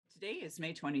Today is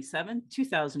May 27,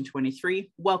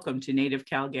 2023. Welcome to Native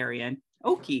Calgarian.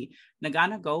 Oki,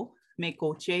 Naganago,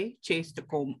 Mekoche, Chase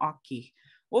Takom Aki,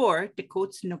 or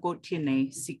Dekots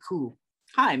Nagotine Siku.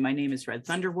 Hi, my name is Red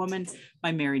Thunder Woman.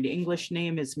 My married English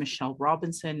name is Michelle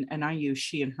Robinson, and I use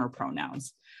she and her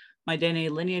pronouns. My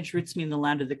Dene lineage roots me in the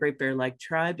land of the Great Bear Lake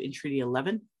tribe in Treaty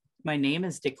 11. My name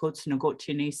is Dekots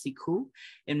Nagotine Siku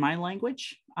in my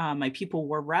language. My people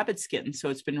wore rabbit skin, so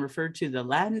it's been referred to the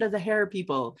land of the hair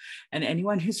people. And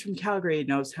anyone who's from Calgary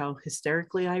knows how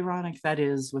hysterically ironic that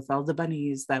is with all the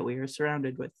bunnies that we are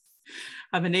surrounded with.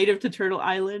 I'm a native to Turtle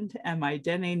Island, and my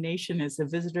Dene Nation is a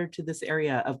visitor to this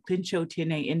area of Pincho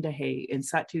Tine Indahe in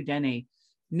Satu Dene,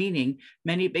 meaning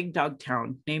many big dog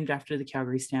town, named after the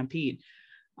Calgary Stampede.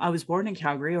 I was born in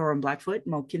Calgary, or in Blackfoot,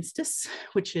 Mohkinstsis,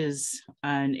 which is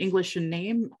an English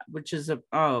name, which is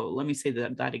let me say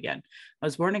that again. I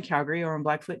was born in Calgary, or in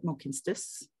Blackfoot,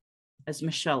 Mohkinstsis, as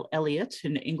Michelle Elliott,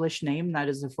 an English name that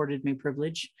has afforded me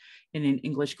privilege in an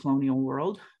English colonial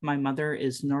world. My mother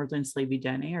is Northern Slavey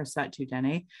Dene, or Satu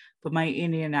Dene, but my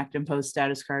Indian Act imposed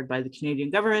status card by the Canadian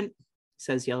government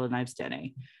says Yellowknives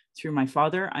Dene. Through my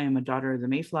father, I am a daughter of the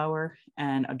Mayflower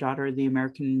and a daughter of the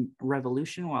American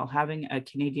Revolution while having a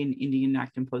Canadian Indian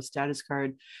Act imposed status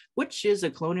card, which is a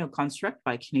colonial construct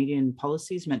by Canadian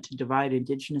policies meant to divide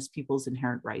Indigenous peoples'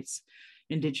 inherent rights.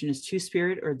 Indigenous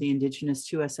Two-Spirit, or the Indigenous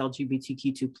 2S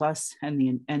LGBTQ2+,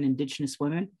 and Indigenous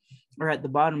women are at the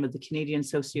bottom of the Canadian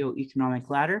socioeconomic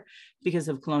ladder because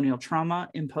of colonial trauma,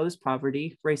 imposed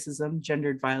poverty, racism,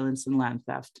 gendered violence, and land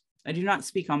theft. I do not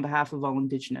speak on behalf of all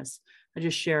Indigenous. I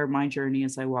just share my journey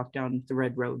as I walk down the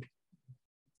red road.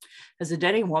 As a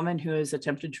Dene woman who has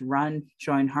attempted to run,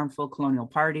 join harmful colonial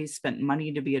parties, spent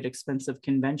money to be at expensive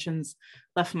conventions,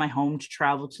 left my home to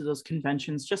travel to those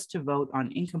conventions just to vote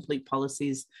on incomplete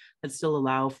policies that still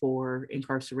allow for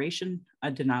incarceration,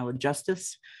 a denial of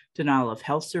justice, denial of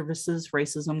health services,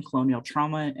 racism, colonial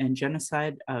trauma, and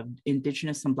genocide of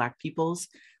Indigenous and Black peoples,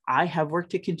 I have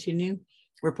worked to continue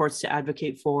reports to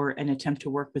advocate for and attempt to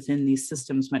work within these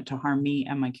systems meant to harm me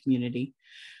and my community.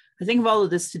 I think of all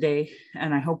of this today,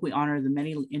 and I hope we honor the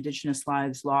many Indigenous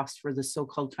lives lost for the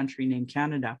so-called country named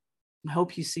Canada. I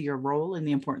hope you see your role in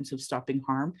the importance of stopping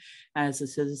harm as a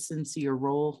citizen, see your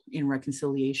role in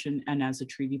reconciliation and as a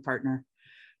treaty partner.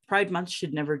 Pride Month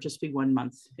should never just be 1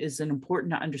 month. It is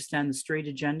important to understand the straight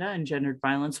agenda and gendered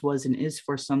violence was and is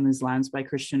forced on these lands by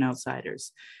Christian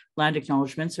outsiders. Land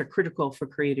acknowledgements are critical for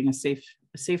creating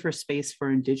a safer space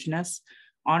for Indigenous,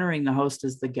 honoring the host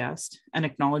as the guest, and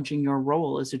acknowledging your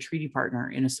role as a treaty partner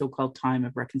in a so-called time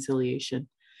of reconciliation.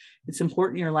 It's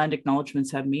important your land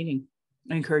acknowledgements have meaning.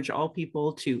 I encourage all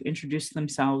people to introduce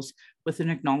themselves with an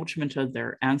acknowledgement of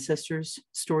their ancestors,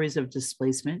 stories of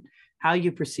displacement, how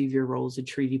you perceive your role as a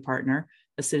treaty partner,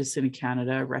 a citizen of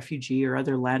Canada, a refugee, or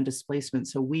other land displacement,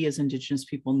 so we as Indigenous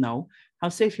people know how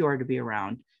safe you are to be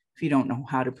around. If you don't know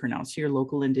how to pronounce your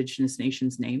local Indigenous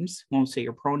nations' names, won't say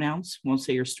your pronouns, won't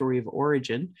say your story of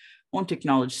origin, won't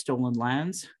acknowledge stolen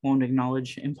lands, won't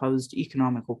acknowledge imposed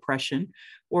economic oppression,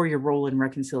 or your role in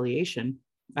reconciliation,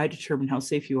 I determine how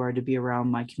safe you are to be around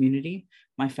my community,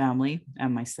 my family,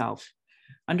 and myself.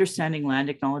 Understanding land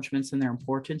acknowledgements and their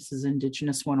importance is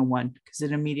Indigenous 101 because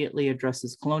it immediately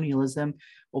addresses colonialism,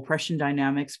 oppression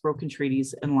dynamics, broken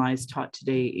treaties, and lies taught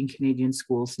today in Canadian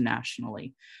schools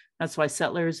nationally. That's why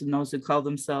settlers and those who call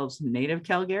themselves Native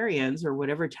Calgarians or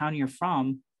whatever town you're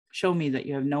from show me that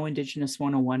you have no Indigenous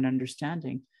 101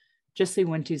 understanding. Jesse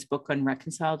Winty's book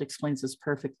Unreconciled explains this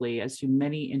perfectly, as do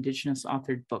many Indigenous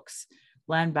authored books.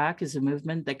 Land Back is a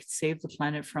movement that could save the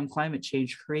planet from climate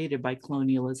change created by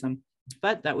colonialism,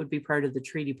 but that would be part of the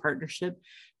treaty partnership,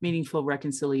 meaningful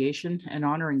reconciliation, and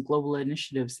honoring global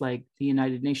initiatives like the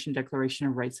United Nations Declaration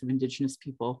of Rights of Indigenous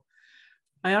People.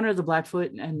 I honor the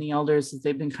Blackfoot and the elders as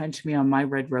they've been kind to me on my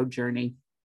Red Road journey.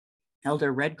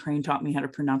 Elder Red Crane taught me how to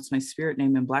pronounce my spirit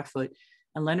name in Blackfoot,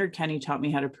 and Leonard Kenny taught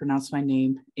me how to pronounce my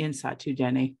name in Satu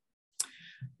Dene.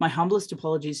 My humblest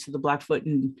apologies to the Blackfoot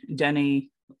and Dene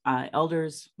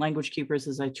elders, language keepers,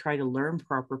 as I try to learn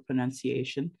proper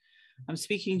pronunciation. I'm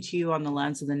speaking to you on the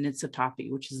lands of the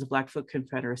Niitsitapi, which is the Blackfoot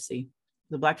Confederacy.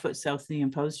 The Blackfoot south of the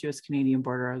imposed US-Canadian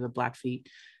border are the Blackfeet.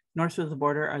 North of the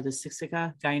border are the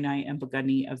Siksika, Kainai, and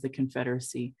Piikani of the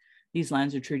Confederacy. These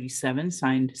lands are Treaty 7,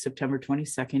 signed September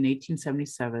 22nd,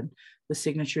 1877, with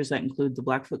signatures that include the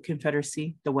Blackfoot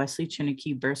Confederacy, the Wesley,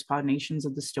 Chiniki, Bearspaw Nations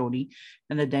of the Stoney,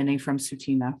 and the Dene from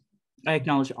Tsuut'ina. I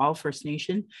acknowledge all First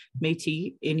Nation,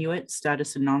 Métis, Inuit,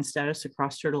 status and non-status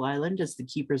across Turtle Island as the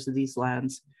keepers of these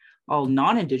lands. All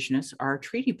non-Indigenous are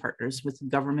treaty partners with the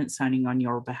government signing on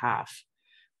your behalf.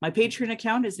 My Patreon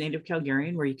account is Native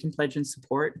Calgarian, where you can pledge and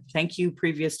support. Thank you,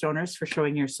 previous donors, for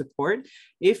showing your support.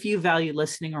 If you value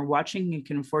listening or watching and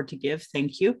can afford to give,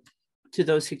 thank you. To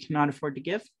those who cannot afford to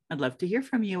give, I'd love to hear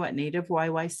from you at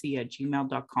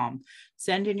nativeyyc@gmail.com.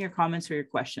 Send in your comments or your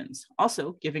questions.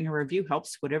 Also, giving a review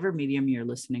helps, whatever medium you're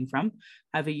listening from.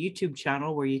 I have a YouTube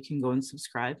channel where you can go and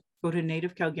subscribe. Go to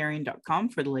nativecalgarian.com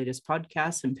for the latest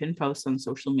podcasts and pin posts on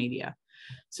social media.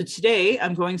 So today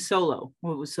I'm going solo.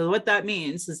 So what that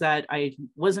means is that I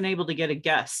wasn't able to get a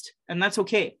guest, and that's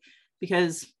okay,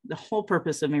 because the whole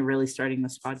purpose of me really starting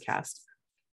this podcast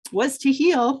was to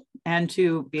heal and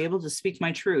to be able to speak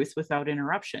my truth without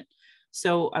interruption.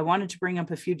 So I wanted to bring up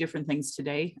a few different things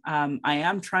today. I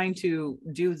am trying to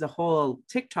do the whole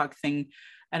TikTok thing,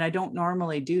 and I don't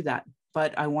normally do that,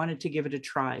 but I wanted to give it a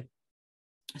try.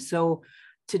 So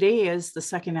today is the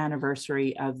second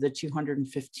anniversary of the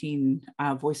 215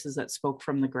 Voices That Spoke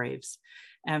from the Graves.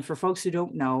 And for folks who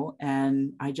don't know,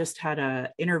 and I just had an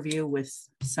interview with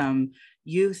some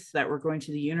youth that were going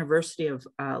to the University of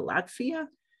Latvia.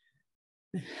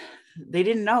 They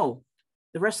didn't know.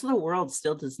 The rest of the world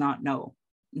still does not know.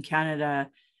 And Canada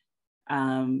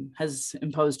has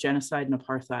imposed genocide and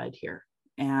apartheid here,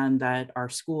 and that our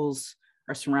schools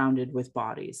are surrounded with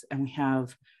bodies. And we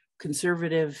have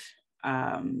conservative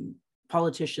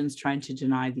politicians trying to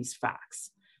deny these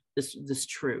facts, this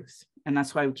truth. And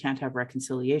that's why we can't have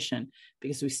reconciliation,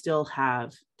 because we still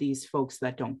have these folks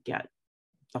that don't get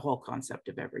the whole concept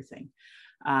of everything.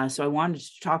 So I wanted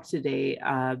to talk today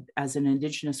as an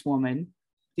Indigenous woman,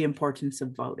 the importance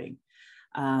of voting.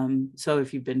 So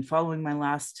if you've been following my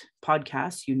last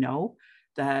podcast, you know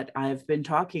that I've been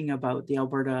talking about the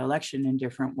Alberta election in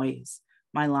different ways.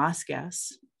 My last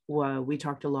guest, we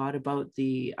talked a lot about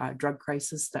the drug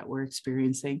crisis that we're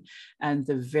experiencing and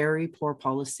the very poor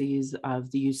policies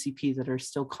of the UCP that are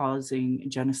still causing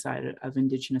genocide of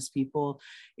Indigenous people,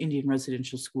 Indian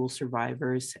residential school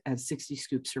survivors, and 60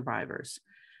 Scoop survivors.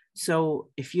 So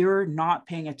if you're not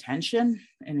paying attention,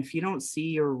 and if you don't see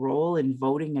your role in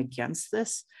voting against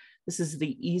this, this is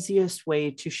the easiest way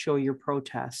to show your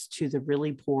protest to the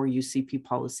really poor UCP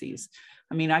policies.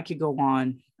 I mean, I could go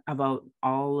on about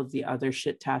all of the other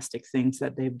shit-tastic things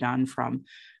that they've done, from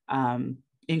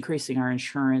increasing our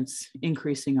insurance,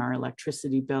 increasing our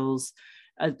electricity bills,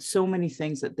 so many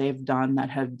things that they've done that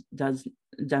have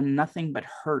done nothing but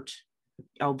hurt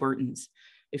Albertans.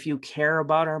 If you care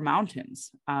about our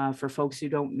mountains, for folks who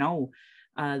don't know,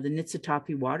 the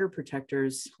Niitsitapi water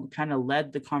protectors kind of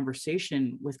led the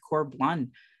conversation with Corb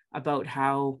Lund about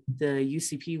how the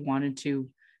UCP wanted to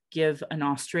give an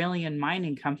Australian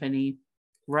mining company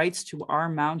rights to our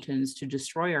mountains to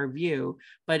destroy our view,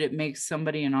 but it makes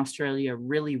somebody in Australia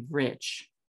really rich.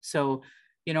 So,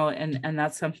 you know, and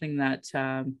that's something that,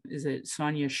 is it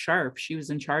Sonia Sharp? She was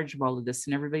in charge of all of this,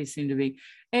 and everybody seemed to be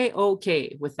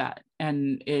okay with that.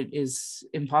 And it is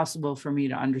impossible for me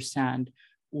to understand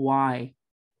why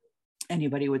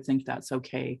anybody would think that's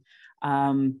okay.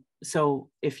 So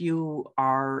if you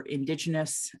are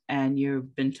Indigenous and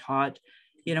you've been taught,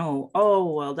 you know,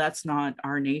 oh, well, that's not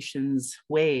our nation's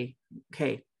way.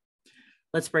 Okay,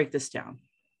 let's break this down.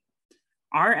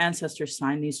 Our ancestors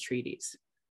signed these treaties.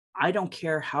 I don't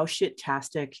care how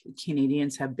shit-tastic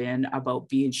Canadians have been about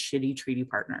being shitty treaty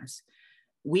partners.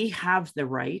 We have the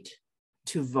right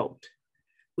to vote.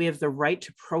 We have the right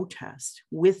to protest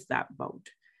with that vote.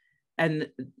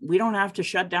 And we don't have to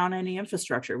shut down any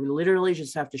infrastructure. We literally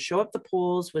just have to show up the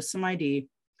polls with some ID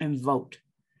and vote.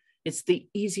 It's the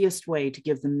easiest way to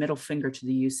give the middle finger to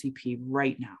the UCP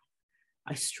right now.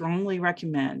 I strongly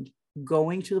recommend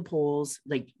going to the polls.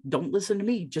 Like, don't listen to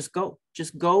me, just go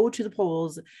to the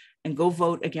polls and go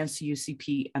vote against the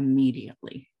UCP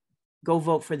immediately. Go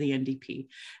vote for the NDP.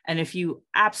 And if you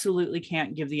absolutely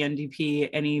can't give the NDP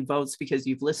any votes because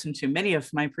you've listened to many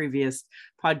of my previous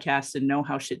podcasts and know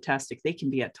how shit-tastic they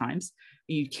can be at times,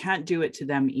 you can't do it to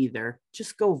them either.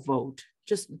 Just go vote.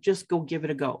 Just go give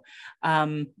it a go.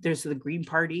 There's the Green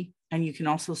Party, and you can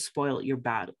also spoil your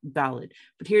ballot.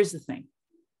 But here's the thing.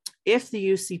 If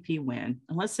the UCP win,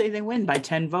 and let's say they win by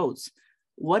 10 votes,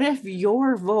 what if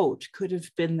your vote could have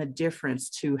been the difference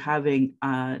to having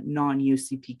a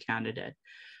non-UCP candidate?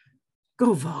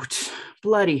 Go vote.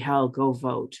 Bloody hell, go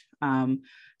vote.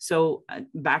 So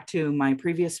back to my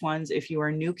previous ones, if you are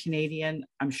a new Canadian,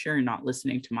 I'm sure you're not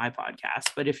listening to my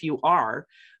podcast, but if you are,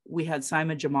 we had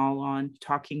Simon Jamal on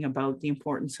talking about the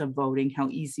importance of voting, how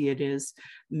easy it is.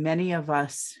 Many of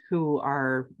us who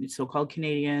are so-called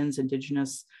Canadians,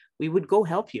 Indigenous, we would go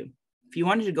help you. If you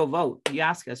wanted to go vote, you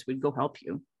ask us, we'd go help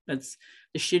you. That's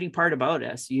the shitty part about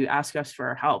us. You ask us for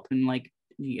our help and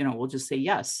we'll just say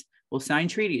yes. We'll sign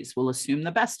treaties. We'll assume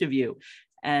the best of you.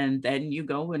 And then you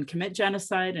go and commit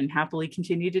genocide and happily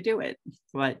continue to do it.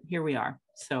 But here we are.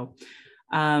 So,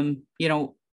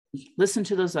 listen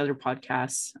to those other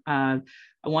podcasts. I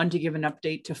wanted to give an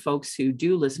update to folks who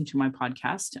do listen to my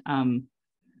podcast.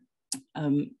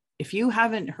 If you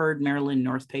haven't heard Marilyn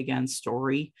Northpagan's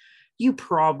story, you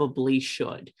probably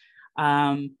should.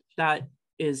 That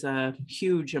is a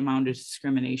huge amount of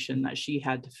discrimination that she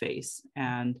had to face.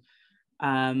 And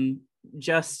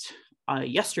just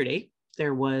yesterday,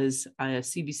 there was a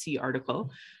CBC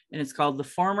article, and it's called "The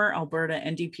Former Alberta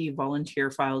NDP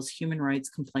Volunteer Files Human Rights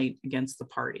Complaint Against the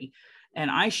Party." And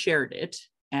I shared it,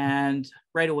 and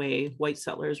right away, white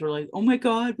settlers were like, "Oh my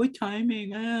God, what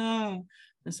timing?" Oh.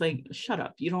 It's like, shut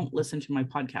up. You don't listen to my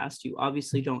podcast. You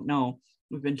obviously don't know.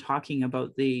 We've been talking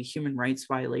about the human rights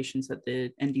violations that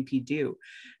the NDP do.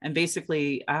 And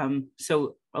basically,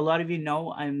 so a lot of you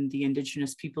know, I'm the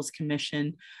Indigenous Peoples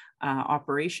Commission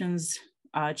operations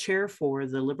chair for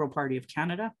the Liberal Party of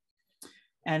Canada.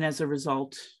 And as a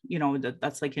result,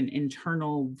 that's like an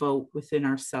internal vote within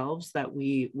ourselves that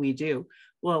we do.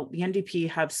 Well, the NDP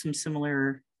have some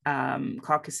similar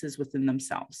caucuses within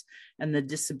themselves. And the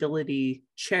disability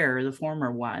chair, the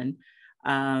former one,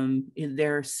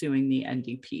 they're suing the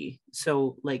NDP.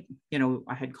 So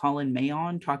I had Colin May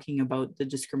on talking about the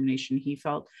discrimination he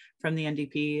felt from the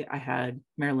NDP. I had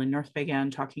Marilyn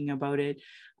Northpagan talking about it.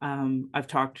 I've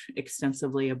talked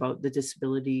extensively about the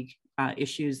disability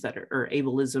issues or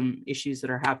ableism issues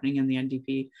that are happening in the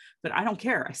NDP, but I don't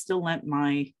care. I still lent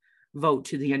my vote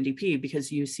to the NDP because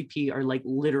UCP are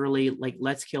literally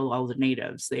let's kill all the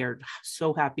natives. They are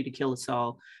so happy to kill us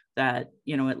all that,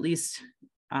 at least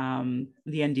the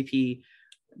NDP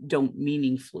don't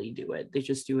meaningfully do it. They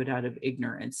just do it out of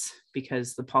ignorance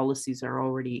because the policies are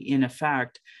already in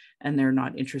effect and they're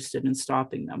not interested in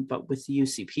stopping them. But with the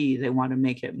UCP, they want to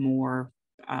make it more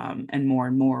and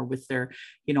more with their,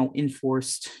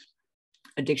 enforced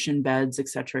addiction beds, et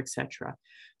cetera, et cetera.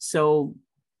 So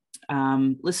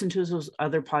listen to those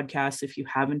other podcasts if you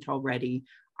haven't already.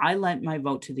 I lent my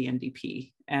vote to the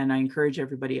NDP, and I encourage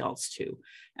everybody else to.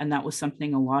 And that was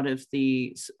something a lot of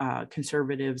the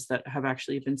conservatives that have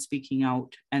actually been speaking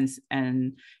out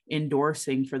and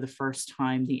endorsing for the first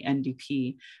time the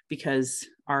NDP, because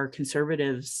our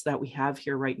conservatives that we have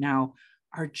here right now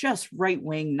are just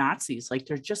right-wing Nazis.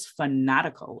 They're just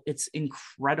fanatical. It's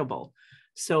incredible.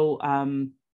 So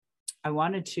I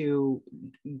wanted to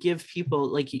give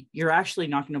people, you're actually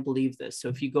not going to believe this. So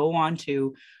if you go on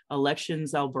to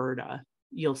Elections Alberta,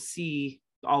 you'll see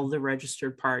all the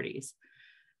registered parties.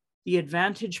 The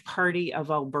Advantage Party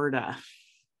of Alberta,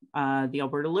 the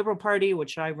Alberta Liberal Party,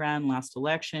 which I ran last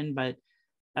election, but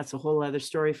that's a whole other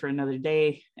story for another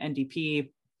day.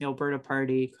 NDP, the Alberta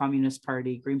Party, Communist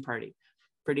Party, Green Party,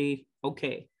 pretty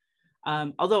okay.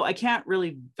 Although I can't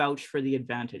really vouch for the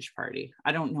Advantage Party.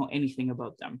 I don't know anything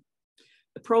about them.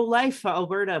 The Pro-Life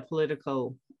Alberta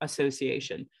Political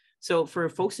Association. So for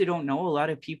folks who don't know, a lot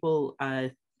of people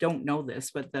don't know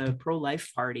this, but the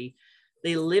Pro-Life Party,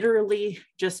 they literally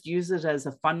just use it as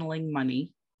a funneling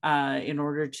money in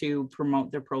order to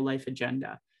promote their pro-life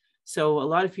agenda. So a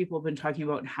lot of people have been talking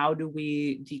about how do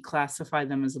we declassify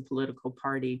them as a political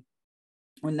party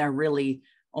when they're really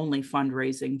only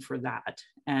fundraising for that,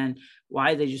 and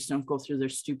why they just don't go through their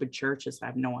stupid churches. I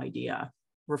have no idea.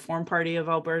 Reform Party of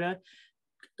Alberta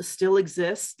still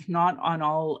exists, not on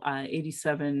all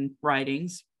 87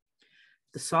 ridings.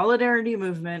 The Solidarity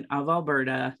Movement of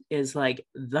Alberta is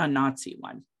the Nazi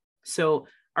one. So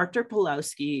Artur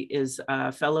Pawlowski is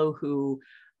a fellow who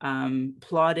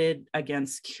plotted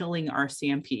against killing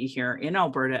RCMP here in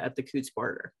Alberta at the Coutts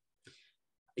border.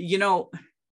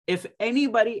 If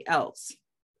anybody else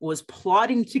was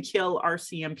plotting to kill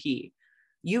RCMP,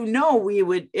 we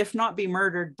would, if not be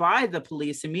murdered by the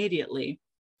police immediately,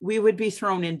 we would be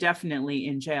thrown indefinitely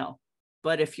in jail.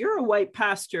 But if you're a white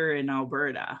pastor in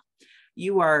Alberta,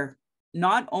 you are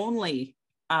not only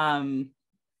not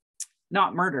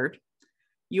murdered,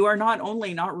 you are not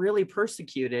only not really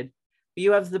persecuted, but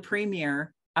you have the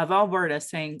Premier of Alberta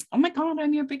saying, "Oh my God,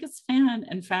 I'm your biggest fan,"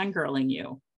 and fangirling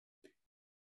you.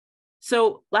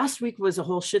 So last week was a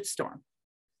whole shitstorm.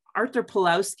 Artur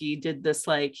Pawlowski did this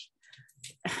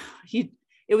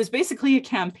it was basically a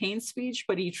campaign speech,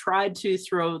 but he tried to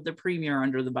throw the Premier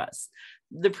under the bus.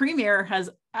 The Premier has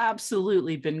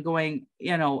absolutely been going,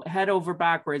 head over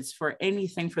backwards for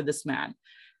anything for this man.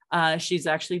 She's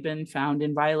actually been found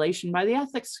in violation by the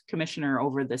Ethics Commissioner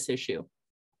over this issue.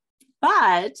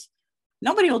 But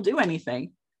nobody will do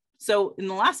anything. So in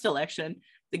the last election,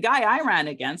 the guy I ran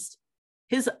against,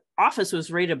 his office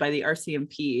was raided by the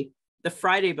RCMP the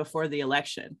Friday before the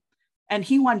election, and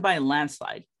he won by a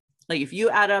landslide. Like if you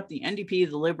add up the NDP,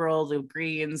 the Liberal, the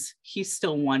Greens, he's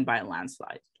still won by a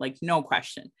landslide, like no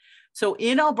question. So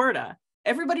in Alberta,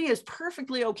 everybody is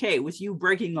perfectly okay with you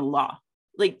breaking the law.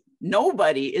 Like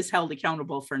nobody is held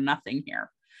accountable for nothing here.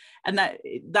 And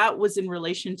that was in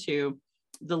relation to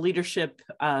the leadership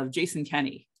of Jason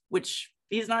Kenney, which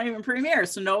he's not even premier,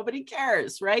 so nobody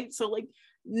cares, right? So like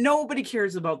nobody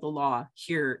cares about the law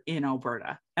here in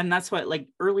Alberta. And that's what, like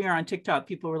earlier on TikTok,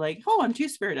 people were like, oh, I'm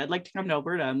Two-Spirit, I'd like to come to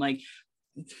Alberta. I'm like,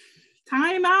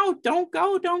 time out, don't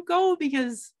go,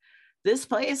 because this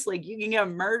place, like you can get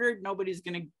murdered, nobody's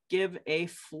gonna give a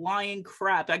flying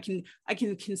crap. I can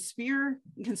conspire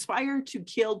to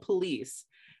kill police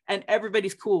and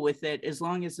everybody's cool with it as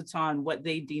long as it's on what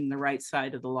they deem the right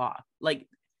side of the law. Like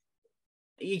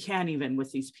you can't even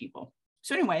with these people.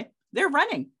 So anyway, they're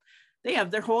running. They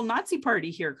have their whole Nazi party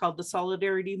here called the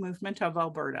Solidarity Movement of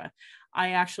Alberta.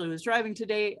 I actually was driving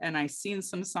today and I seen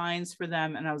some signs for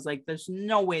them and I was like, there's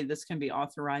no way this can be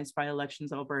authorized by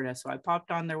Elections Alberta. So I popped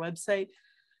on their website.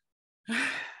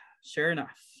 Sure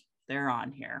enough, they're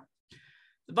on here.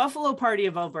 The Buffalo Party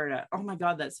of Alberta. Oh my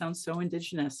God, that sounds so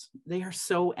Indigenous. They are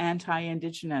so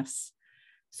anti-Indigenous.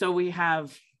 So we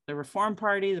have the Reform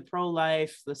Party, the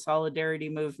Pro-Life, the Solidarity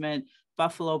Movement,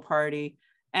 Buffalo Party,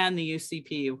 and the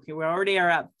UCP. We already are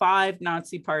at 5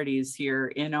 Nazi parties here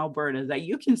in Alberta that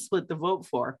you can split the vote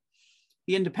for.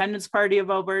 The Independence Party of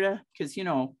Alberta, because, you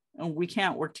know, we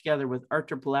can't work together with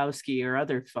Artur Pawlowski or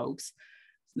other folks.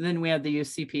 Then we have the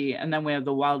UCP, and then we have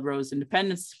the Wild Rose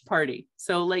Independence Party.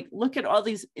 So like, look at all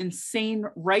these insane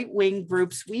right-wing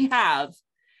groups we have.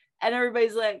 And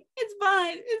everybody's like, it's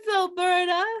fine, it's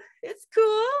Alberta, it's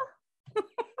cool.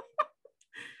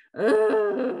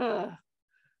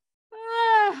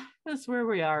 That's where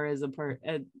we are as a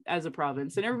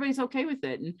province, and everybody's okay with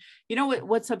it. And you know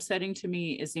what's upsetting to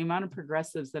me is the amount of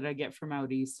progressives that I get from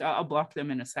out east. I'll block them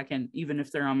in a second, even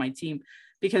if they're on my team,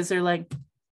 because they're like,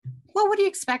 well, what do you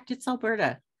expect? It's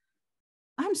Alberta.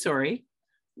 I'm sorry.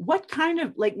 What kind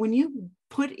of, like, when you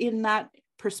put in that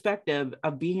perspective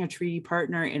of being a treaty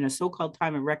partner in a so-called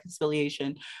time of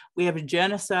reconciliation, we have a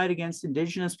genocide against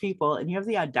Indigenous people, and you have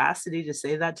the audacity to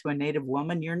say that to a Native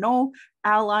woman, you're no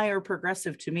ally or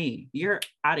progressive to me. You're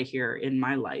out of here in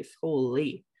my life.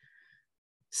 Holy.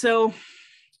 So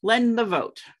lend the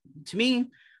vote. To me,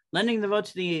 lending the vote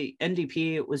to the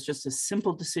NDP was just a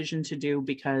simple decision to do,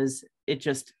 because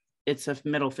it's a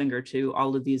middle finger to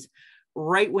all of these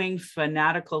right-wing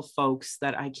fanatical folks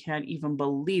that I can't even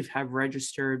believe have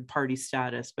registered party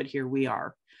status, but here we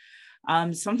are.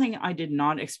 Something I did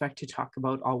not expect to talk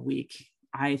about all week.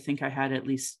 I think I had at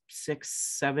least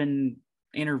 6-7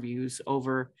 interviews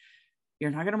over,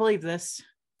 you're not going to believe this,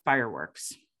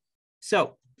 fireworks.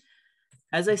 So,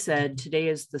 as I said, today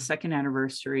is the 2nd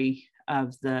anniversary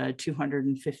of the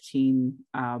 215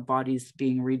 bodies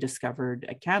being rediscovered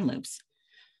at Kamloops.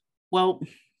 Well,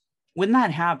 when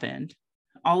that happened,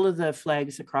 all of the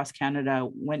flags across Canada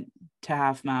went to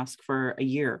half-mast for a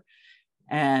year.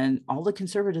 And all the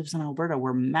Conservatives in Alberta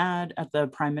were mad at the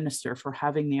Prime Minister for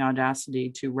having the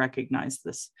audacity to recognize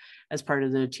this as part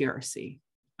of the TRC.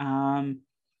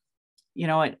 You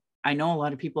know, I know a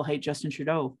lot of people hate Justin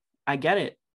Trudeau. I get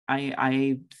it.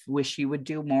 I wish he would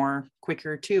do more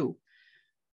quicker too.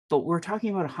 But we're talking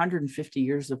about 150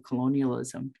 years of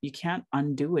colonialism. You can't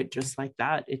undo it just like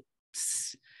that.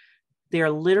 They are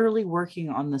literally working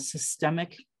on the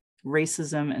systemic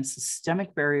racism and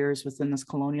systemic barriers within this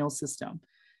colonial system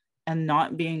and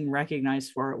not being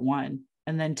recognized for it, 1.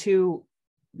 And then 2,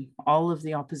 all of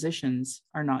the oppositions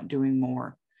are not doing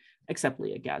more, except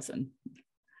Leah Gazin.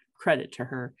 Credit to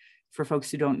her. For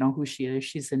folks who don't know who she is,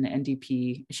 she's an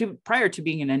NDP. Prior to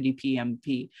being an NDP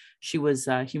MP, she was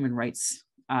a human rights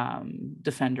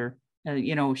defender.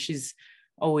 You know, she's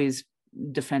always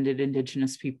defended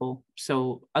Indigenous people.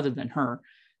 So other than her,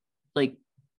 like,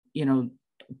 you know,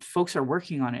 folks are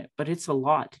working on it, but it's a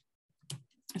lot.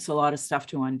 It's a lot of stuff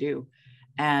to undo.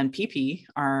 And PP,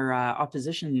 our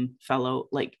opposition fellow,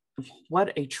 like,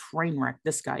 what a train wreck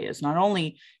this guy is. Not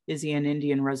only is he an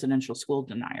Indian residential school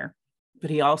denier, but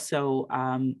he also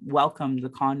welcomed the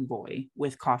convoy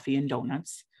with coffee and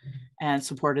donuts and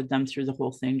supported them through the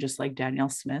whole thing, just like Danielle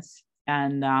Smith.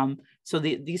 And so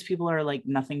these people are like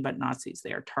nothing but Nazis.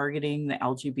 They are targeting the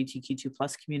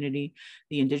LGBTQ2+ community,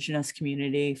 the Indigenous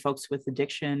community, folks with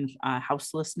addiction,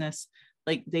 houselessness.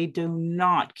 Like, they do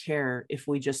not care if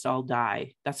we just all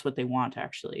die. That's what they want,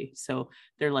 actually. So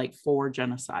they're like for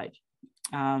genocide.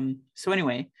 So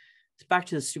anyway, back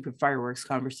to the stupid fireworks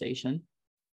conversation.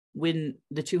 When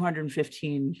the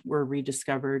 215 were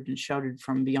rediscovered and shouted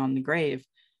from beyond the grave,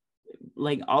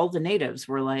 like, all the natives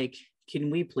were like, can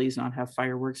we please not have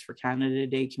fireworks for Canada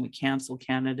Day? Can we cancel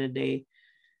Canada Day?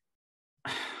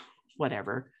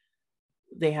 Whatever.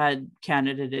 They had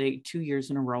Canada Day 2 years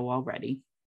in a row already.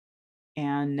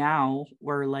 And now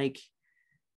we're like,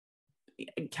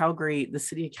 Calgary, the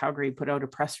city of Calgary put out a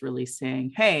press release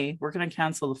saying, hey, we're going to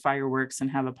cancel the fireworks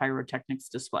and have a pyrotechnics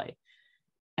display.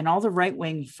 And all the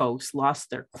right-wing folks lost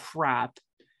their crap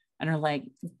and are like,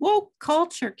 woke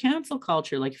culture, cancel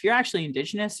culture. Like, if you're actually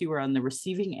Indigenous, you were on the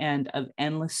receiving end of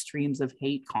endless streams of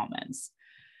hate comments.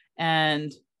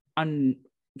 And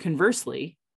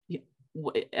conversely,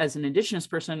 as an Indigenous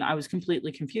person, I was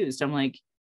completely confused. I'm like,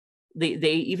 they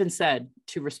even said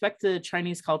to respect the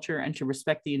Chinese culture and to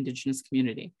respect the Indigenous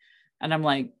community. And I'm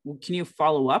like, well, can you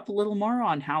follow up a little more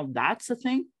on how that's a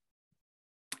thing?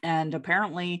 And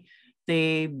apparently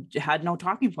they had no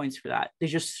talking points for that. They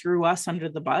just threw us under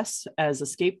the bus as a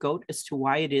scapegoat as to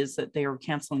why it is that they are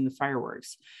canceling the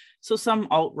fireworks. So some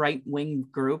alt-right wing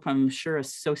group, I'm sure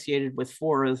associated with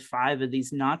 4 or 5 of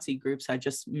these Nazi groups I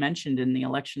just mentioned in the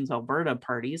Elections Alberta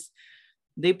parties,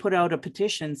 they put out a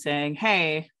petition saying,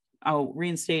 hey, I'll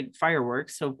reinstate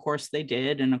fireworks. So of course they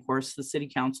did. And of course the city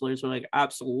councilors were like,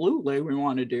 absolutely, we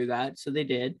want to do that. So they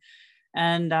did.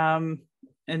 And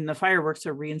the fireworks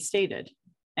are reinstated.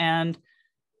 And,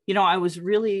 you know, I was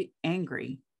really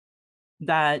angry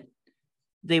that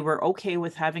they were okay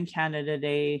with having Canada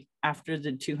Day after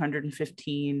the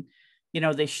 215. You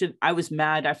know, I was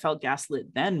mad. I felt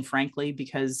gaslit then, frankly,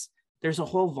 because there's a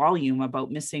whole volume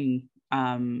about missing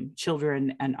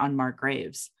children and unmarked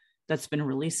graves that's been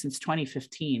released since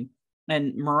 2015.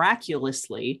 And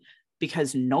miraculously,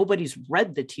 because nobody's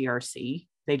read the TRC,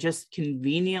 they just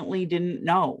conveniently didn't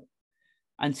know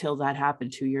until that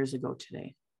happened 2 years ago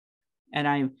today. And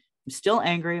I'm still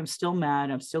angry. I'm still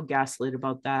mad. I'm still gaslit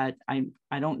about that. I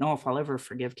don't know if I'll ever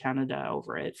forgive Canada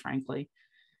over it, frankly,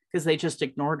 because they just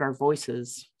ignored our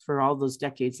voices for all those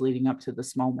decades leading up to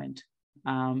this moment.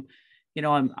 You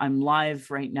know, I'm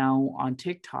live right now on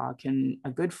TikTok, and a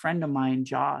good friend of mine,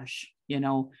 Josh, you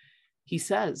know, he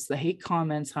says the hate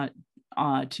comments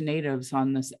to Natives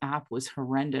on this app was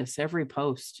horrendous. Every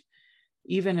post,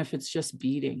 even if it's just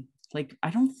beating. Like, I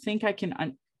don't think I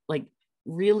can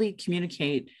really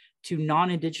communicate to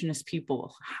non-Indigenous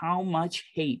people how much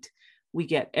hate we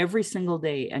get every single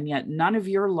day, and yet none of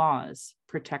your laws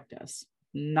protect us.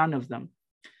 None of them.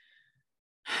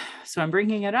 So I'm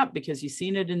bringing it up because you've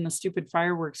seen it in the stupid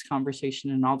fireworks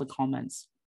conversation and all the comments.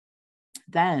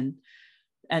 Then,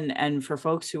 and for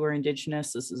folks who are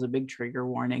Indigenous, this is a big trigger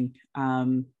warning.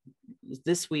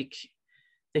 This week,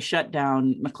 they shut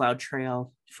down Macleod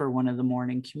Trail for one of the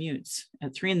morning commutes.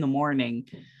 At 3 a.m,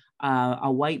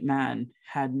 a white man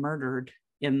had murdered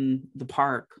in the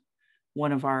park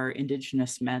one of our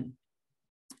Indigenous men,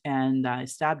 and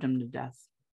stabbed him to death.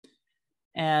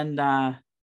 And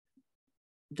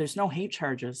there's no hate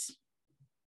charges.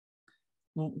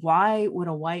 Why would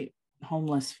a white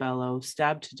homeless fellow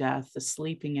stab to death a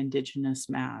sleeping Indigenous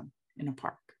man in a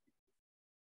park?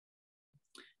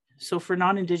 So for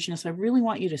non-Indigenous, I really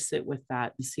want you to sit with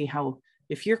that and see how,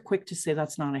 if you're quick to say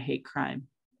that's not a hate crime,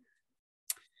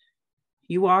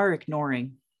 you are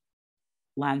ignoring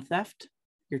land theft,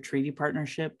 your treaty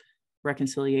partnership,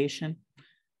 reconciliation,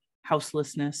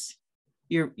 houselessness.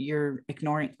 You're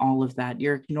ignoring all of that.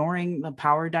 You're ignoring the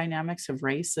power dynamics of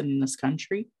race in this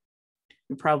country.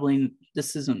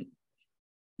 This isn't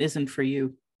for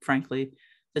you, frankly,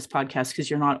 this podcast, because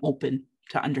you're not open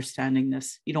to understanding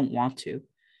this. You don't want to.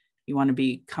 You want to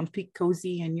be comfy,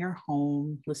 cozy in your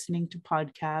home, listening to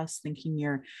podcasts, thinking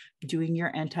you're doing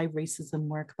your anti-racism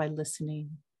work by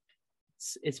listening.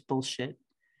 It's bullshit.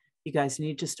 You guys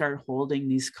need to start holding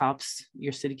these cops,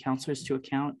 your city councilors, to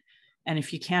account. And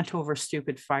if you can't over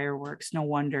stupid fireworks, no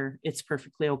wonder it's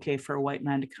perfectly okay for a white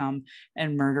man to come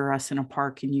and murder us in a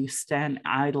park and you stand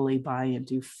idly by and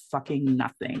do fucking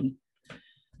nothing.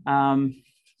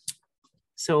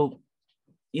 So,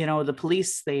 you know, the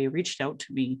police, they reached out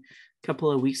to me a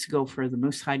couple of weeks ago for the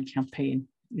Moose Hide campaign,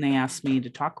 and they asked me to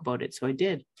talk about it. So I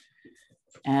did.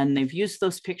 And they've used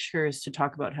those pictures to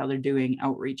talk about how they're doing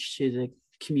outreach to the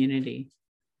community.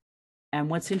 And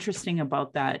what's interesting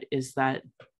about that is that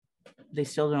they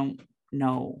still don't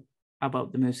know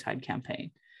about the Moose Hide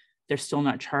campaign. They're still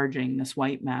not charging this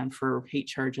white man for hate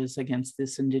charges against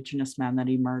this Indigenous man that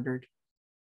he murdered.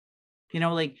 You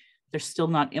know, like, they're still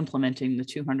not implementing the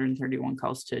 231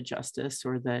 calls to justice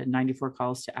or the 94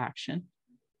 calls to action.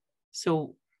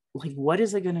 So, like, what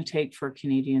is it going to take for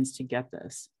Canadians to get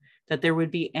this? That there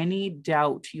would be any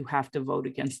doubt you have to vote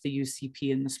against the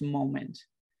UCP in this moment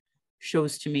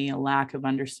shows to me a lack of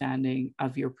understanding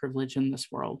of your privilege in this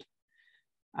world.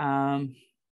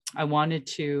 I wanted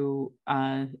to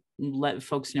let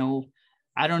folks know,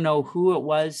 I don't know who it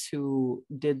was who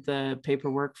did the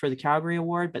paperwork for the Calgary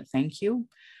Award, but thank you.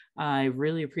 I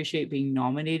really appreciate being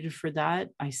nominated for that.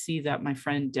 I see that my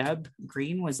friend Deb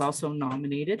Green was also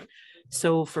nominated.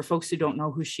 So for folks who don't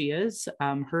know who she is,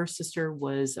 her sister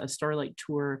was a Starlight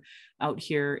Tour out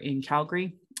here in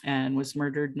Calgary and was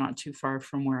murdered not too far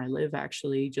from where I live,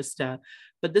 actually.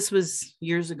 But this was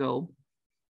years ago,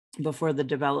 before the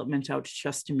development out to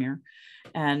Chestermere,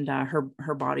 and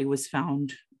her body was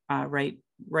found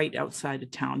right outside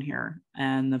of town here,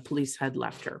 and the police had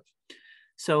left her.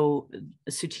 So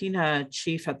Tsuut'ina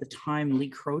chief at the time, Lee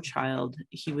Crowchild,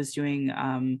 he was doing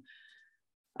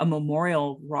a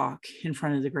memorial rock in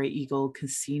front of the Great Eagle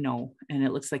Casino, and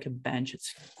it looks like a bench.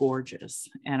 It's gorgeous,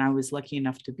 and I was lucky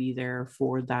enough to be there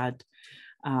for that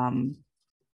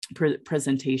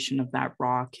presentation of that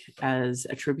rock as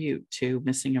a tribute to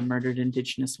missing and murdered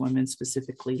Indigenous women,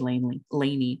 specifically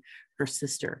Lainey, her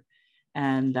sister.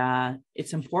 And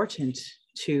it's important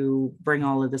to bring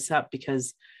all of this up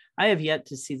because I have yet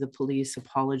to see the police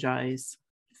apologize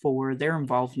for their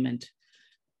involvement.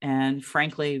 And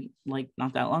frankly, like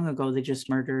not that long ago, they just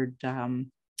murdered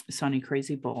Sonny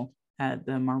Crazy Bull at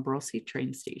the Marlborough C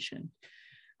train station.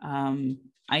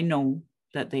 I know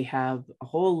that they have a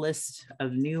whole list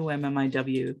of new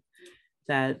MMIW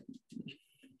that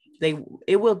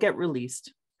it will get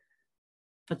released.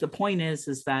 But the point is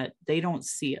that they don't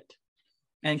see it.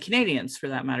 And Canadians, for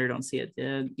that matter, don't see it.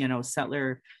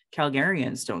 Settler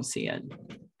Calgarians don't see it.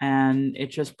 And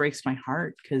it just breaks my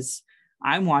heart because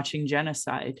I'm watching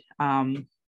genocide.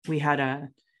 We had a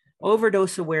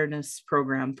overdose awareness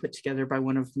program put together by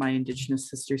one of my Indigenous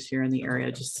sisters here in the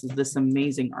area, just this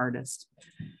amazing artist.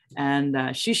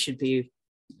 And she should be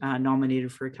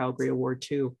nominated for a Calgary Award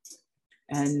too.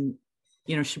 And,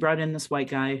 she brought in this white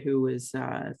guy who was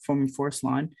from Forest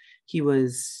Lawn. He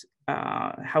was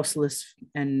houseless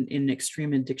and in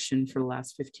extreme addiction for the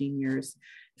last 15 years.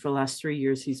 For the last 3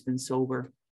 years, he's been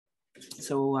sober.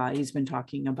 So he's been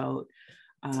talking about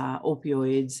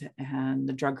opioids and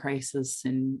the drug crisis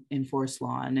in Forest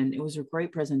Lawn. And it was a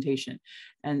great presentation.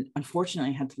 And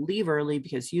unfortunately, I had to leave early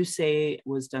because USA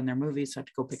was done their movie, so I had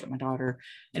to go pick up my daughter.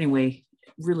 Anyway,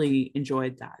 really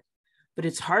enjoyed that. But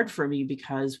it's hard for me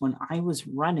because when I was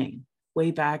running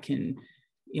way back in,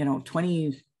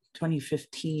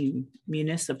 2015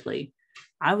 municipally,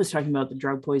 I was talking about the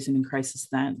drug poisoning crisis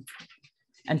then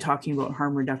and talking about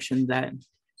harm reduction then.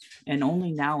 And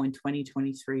only now in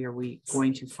 2023 are we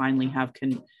going to finally have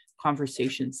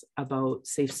conversations about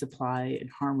safe supply and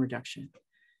harm reduction.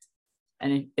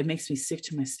 And it makes me sick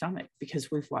to my stomach because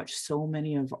we've watched so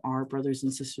many of our brothers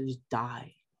and sisters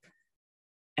die.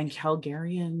 And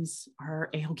Calgarians are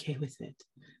okay with it.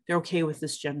 They're okay with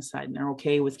this genocide, and they're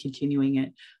okay with continuing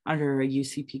it under a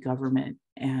UCP government.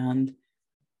 And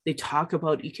they talk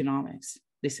about economics.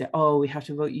 They say, oh, we have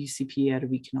to vote UCP out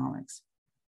of economics.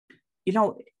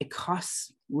 It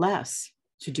costs less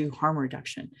to do harm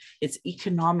reduction. It's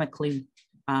economically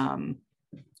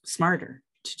smarter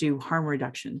to do harm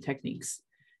reduction techniques.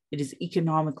 It is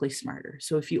economically smarter.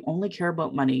 So if you only care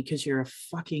about money because you're a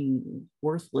fucking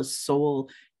worthless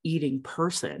soul-eating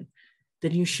person,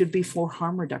 then you should be for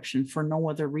harm reduction for no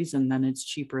other reason than it's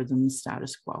cheaper than the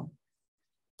status quo.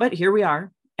 But here we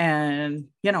are. And,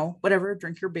 whatever,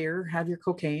 drink your beer, have your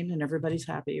cocaine, and everybody's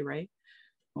happy, right?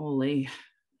 Holy.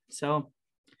 So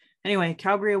anyway,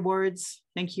 Calgary Awards,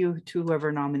 thank you to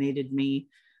whoever nominated me.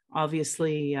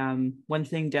 Obviously, one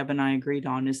thing Deb and I agreed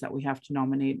on is that we have to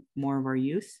nominate more of our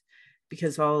youth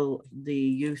because all the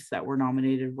youth that were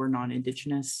nominated were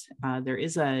non-Indigenous. There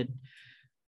is a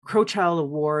Crowchild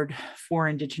Award for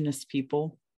Indigenous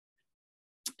people,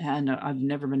 and I've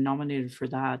never been nominated for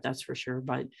that, that's for sure.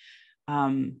 But,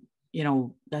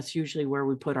 that's usually where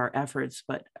we put our efforts.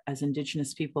 But as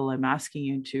Indigenous people, I'm asking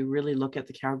you to really look at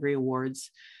the Calgary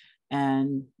Awards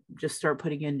and just start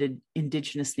putting in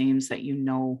Indigenous names that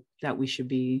that we should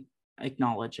be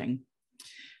acknowledging.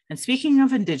 And speaking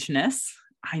of Indigenous,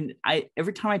 I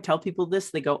every time I tell people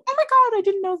this, they go, oh my God, I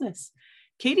didn't know this.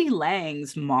 Katie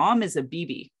Lang's mom is a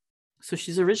Bibi. So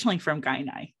she's originally from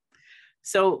Kainai.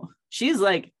 So she's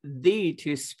like the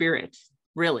two-spirit,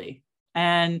 really.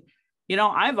 And,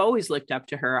 I've always looked up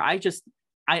to her. I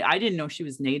didn't know she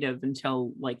was Native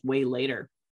until like way later,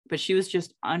 but she was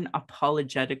just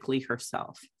unapologetically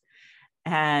herself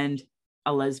and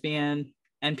a lesbian.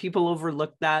 And people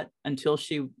overlooked that until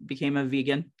she became a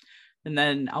vegan. And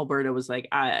then Alberta was like,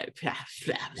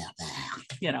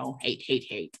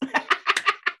 hate.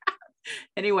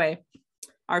 Anyway,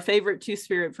 our favorite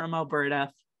two-spirit from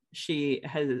Alberta, she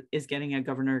is getting a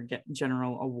Governor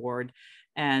General Award.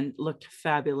 and looked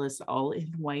fabulous, all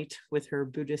in white with her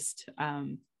Buddhist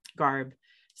garb.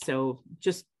 So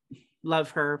just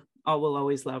love her. I will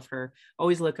always love her,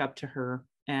 always look up to her.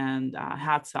 And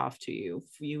hats off to you.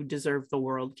 You deserve the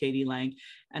world, Katie Lang.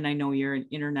 And I know you're an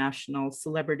international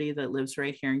celebrity that lives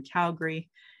right here in Calgary.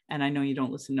 And I know you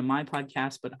don't listen to my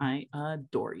podcast, but I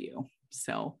adore you.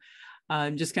 So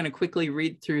I'm just going to quickly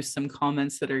read through some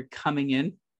comments that are coming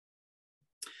in.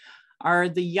 Are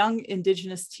the young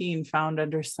Indigenous teen found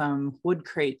under some wood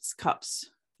crates, cups?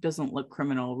 Doesn't look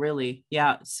criminal, really.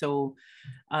 Yeah, so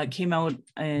it came out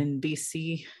in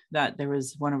BC that there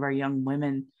was one of our young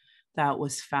women that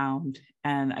was found.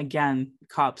 And again,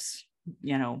 cops,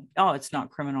 you know, oh, it's not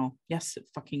criminal. Yes, it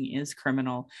fucking is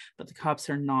criminal, but the cops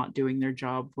are not doing their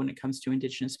job when it comes to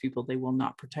Indigenous people. They will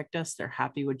not protect us. They're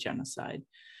happy with genocide.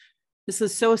 This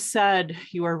is so sad.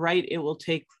 You are right. It will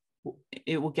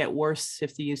get worse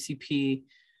if the UCP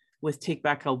with Take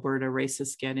Back Alberta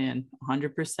racists get in.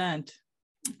 100%.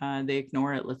 They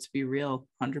ignore it. Let's be real.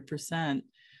 100%.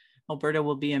 Alberta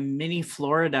will be a mini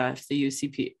Florida if the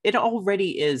UCP. It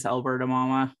already is, Alberta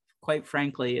mama. Quite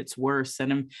frankly, it's worse.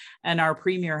 And our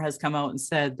premier has come out and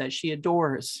said that she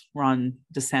adores Ron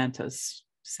DeSantis.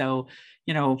 So,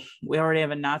 you know, we already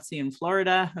have a Nazi in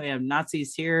Florida. We have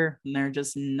Nazis here, and they're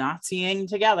just Naziing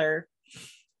together.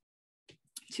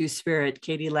 Two-Spirit,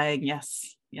 Katie Lang.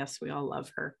 Yes, we all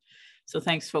love her. So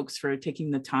thanks, folks, for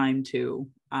taking the time to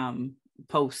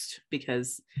post,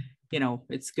 because you know,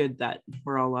 it's good that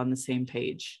we're all on the same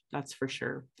page. That's for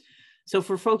sure. So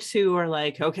for folks who are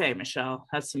like, okay, Michelle,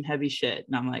 that's some heavy shit.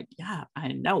 And I'm like, yeah, I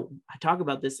know. I talk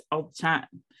about this all the time.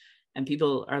 And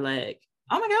people are like,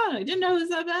 oh my God, I didn't know it was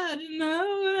that bad. I didn't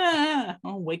know.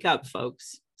 Oh, wake up,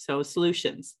 folks. So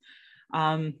solutions.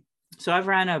 So I've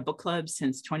ran a book club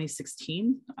since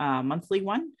 2016, monthly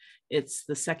one. It's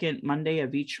the second Monday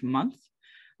of each month.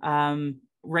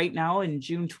 Right now in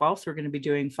June 12th, we're going to be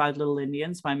doing Five Little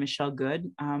Indians by Michelle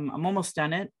Good. I'm almost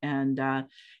done it. And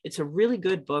it's a really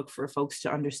good book for folks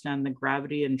to understand the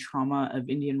gravity and trauma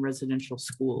of Indian residential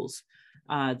schools,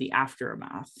 the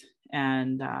aftermath.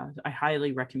 And I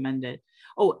highly recommend it.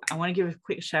 Oh, I want to give a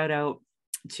quick shout out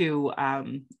to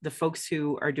the folks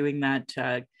who are doing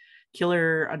that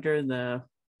Killer Under the,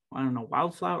 I don't know,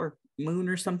 Wildflower Moon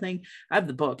or something. I have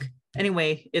the book.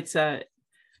 Anyway, it's a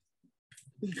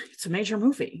major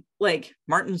movie. Like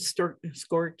Martin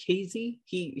Scorsese,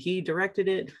 he directed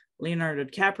it. Leonardo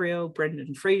DiCaprio,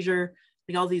 Brendan Fraser,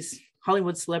 like all these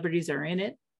Hollywood celebrities are in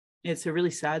it. It's a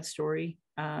really sad story.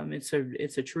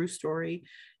 It's a true story.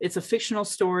 It's a fictional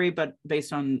story, but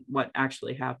based on what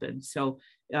actually happened. So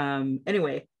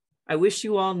anyway, I wish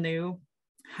you all knew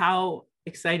how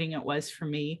exciting it was for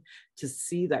me to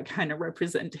see that kind of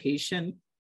representation.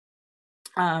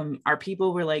 Our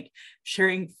people were like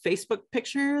sharing Facebook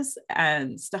pictures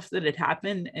and stuff that had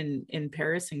happened in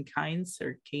Paris and Cannes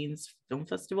Film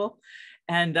Festival.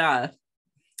 And,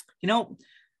 you know,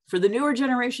 for the newer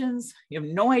generations, you have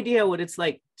no idea what it's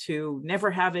like to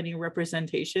never have any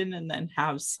representation and then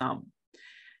have some.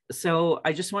 So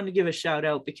I just wanted to give a shout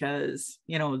out because,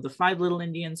 you know, the Five Little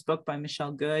Indians book by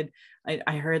Michelle Good,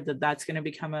 I heard that that's going to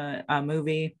become a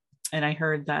movie. And I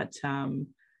heard that,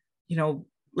 you know,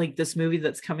 like this movie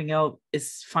that's coming out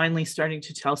is finally starting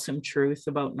to tell some truth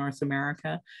about North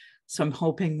America. So I'm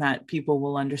hoping that people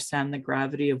will understand the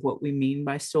gravity of what we mean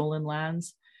by stolen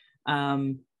lands.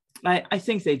 I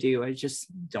think they do. I just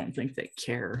don't think they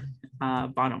care,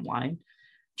 bottom line.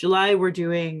 July, we're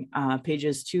doing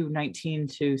pages 219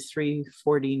 to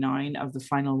 349 of the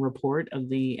final report of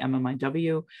the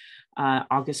MMIW.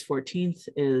 August 14th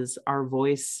is Our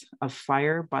Voice of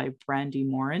Fire by Brandy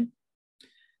Morin.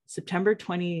 September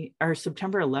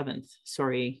 11th,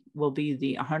 will be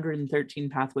the 113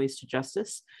 Pathways to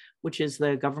Justice, which is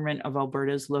the government of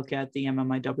Alberta's look at the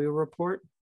MMIW report.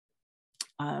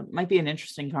 Might be an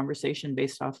interesting conversation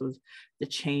based off of the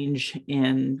change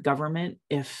in government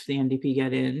if the NDP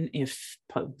get in, if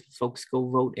folks go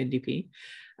vote NDP.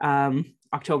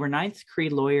 October 9th, Cree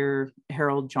lawyer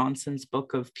Harold Johnson's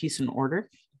book of Peace and Order.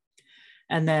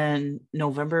 And then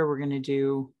November, we're going to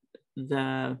do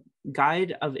the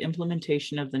Guide of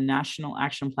Implementation of the National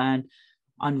Action Plan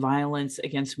on Violence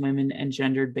Against Women and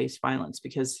Gender-Based Violence,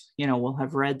 because, you know, we'll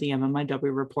have read the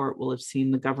MMIW report, we'll have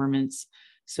seen the government's,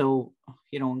 so,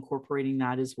 you know, incorporating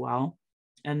that as well.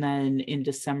 And then in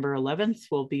December 11th,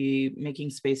 we'll be Making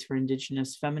Space for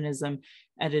Indigenous Feminism,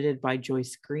 edited by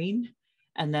Joyce Green.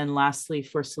 And then lastly,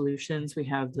 for solutions, we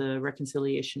have the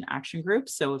Reconciliation Action Group.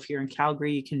 So if you're in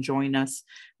Calgary, you can join us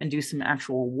and do some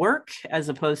actual work, as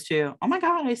opposed to, oh my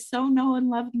God, I so know and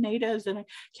love natives and I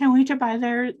can't wait to buy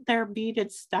their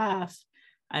beaded stuff.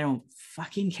 I don't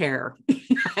fucking care.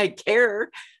 I care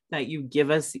that you give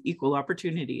us equal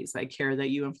opportunities. I care that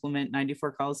you implement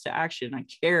 94 calls to action. I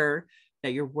care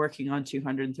that you're working on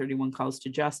 231 calls to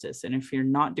justice. And if you're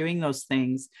not doing those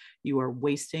things, you are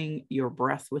wasting your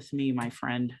breath with me, my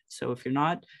friend. So if you're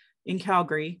not in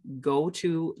Calgary, go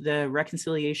to the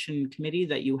reconciliation committee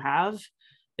that you have.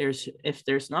 If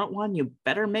there's not one, you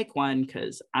better make one,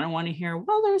 because I don't want to hear,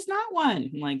 well, there's not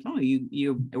one. I'm like, oh,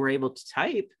 you were able to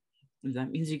type. That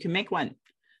means you can make one.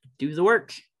 Do the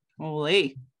work.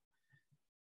 Holy.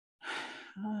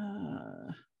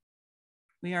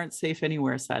 We aren't safe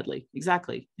anywhere, sadly.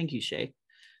 Exactly. Thank you, Shay.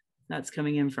 That's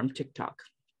coming in from TikTok.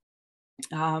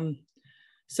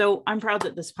 So I'm proud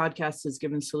that this podcast has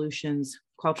given solutions,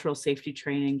 cultural safety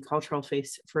training, cultural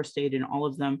first aid, and all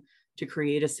of them to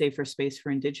create a safer space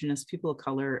for Indigenous people of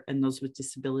color and those with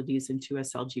disabilities and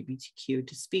 2S LGBTQ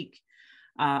to speak.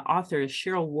 Authors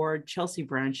Cheryl Ward, Chelsea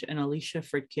Branch, and Alicia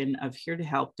Fritkin of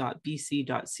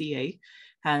heretohelp.bc.ca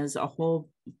has a whole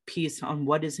piece on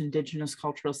what is Indigenous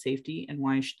cultural safety and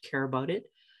why I should care about it.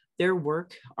 Their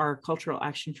work are cultural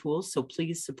action tools, so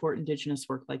please support Indigenous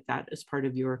work like that as part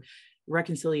of your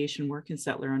reconciliation work and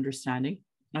settler understanding.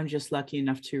 I'm just lucky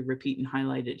enough to repeat and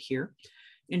highlight it here.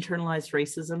 Internalized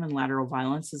racism and lateral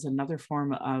violence is another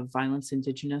form of violence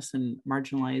Indigenous and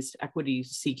marginalized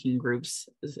equity-seeking groups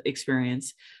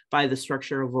experience by the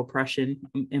structure of oppression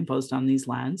imposed on these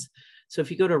lands. So if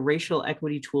you go to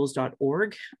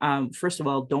racialequitytools.org, first of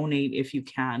all, donate if you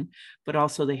can, but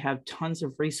also they have tons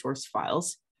of resource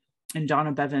files. And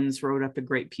Donna Bevins wrote up a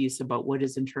great piece about what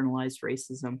is internalized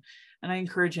racism. And I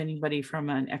encourage anybody from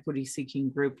an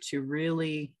equity-seeking group to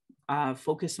really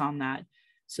focus on that,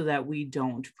 so that we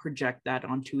don't project that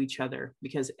onto each other,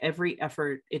 because every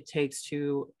effort it takes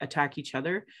to attack each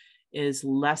other is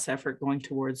less effort going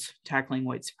towards tackling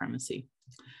white supremacy.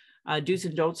 Do's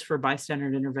and don'ts for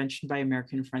bystander intervention by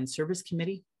American Friends Service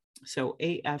Committee. So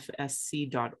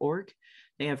afsc.org.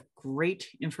 They have great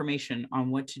information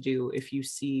on what to do if you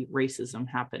see racism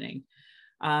happening.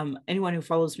 Anyone who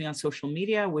follows me on social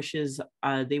media wishes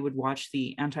they would watch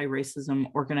the anti-racism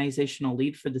organizational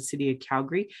lead for the city of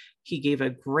Calgary. He gave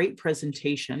a great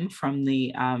presentation from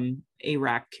the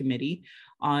ARAC committee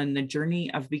on the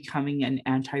journey of becoming an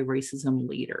anti-racism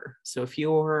leader. So if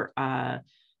you're,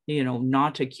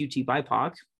 not a QT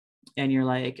BIPOC and you're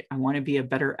like, I want to be a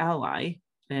better ally,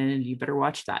 then you better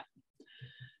watch that.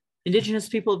 Indigenous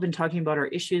people have been talking about our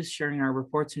issues, sharing our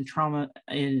reports and trauma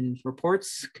in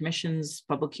reports, commissions,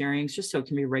 public hearings, just so it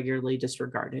can be regularly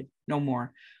disregarded. No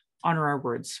more. Honor our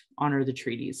words, honor the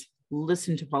treaties,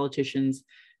 listen to politicians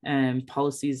and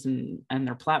policies and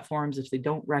their platforms if they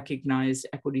don't recognize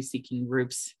equity-seeking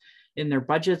groups in their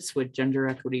budgets with Gender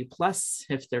Equity Plus,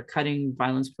 if they're cutting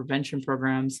violence prevention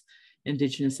programs,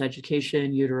 Indigenous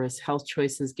education, uterus health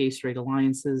choices, gay straight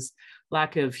alliances,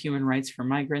 lack of human rights for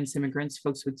migrants, immigrants,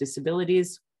 folks with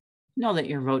disabilities. Know that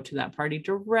your vote to that party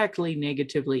directly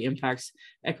negatively impacts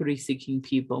equity-seeking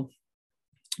people.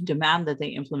 Demand that they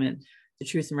implement the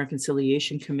Truth and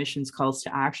Reconciliation Commission's calls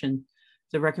to action,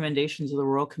 the recommendations of the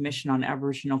Royal Commission on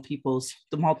Aboriginal Peoples,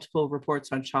 the multiple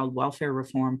reports on child welfare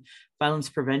reform, violence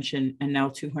prevention, and now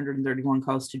 231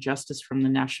 calls to justice from the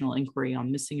National Inquiry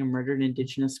on Missing and Murdered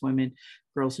Indigenous Women,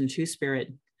 Girls, and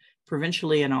Two-Spirit.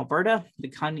 Provincially in Alberta, the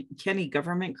Kenney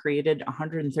government created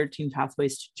 113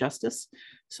 pathways to justice.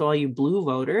 So all you blue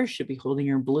voters should be holding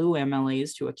your blue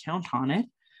MLAs to account on it.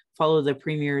 Follow the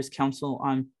Premier's Council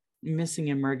on Missing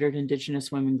and Murdered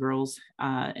Indigenous Women, Girls,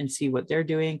 and see what they're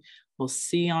doing. We'll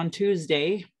see on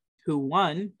Tuesday who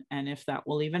won and if that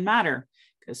will even matter,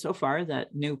 because so far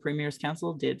that new Premier's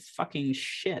Council did fucking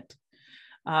shit.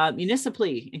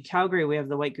 Municipally in Calgary, we have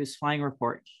the White Goose Flying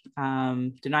Report.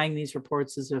 Denying these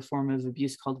reports is a form of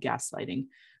abuse called gaslighting.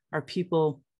 Our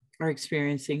people are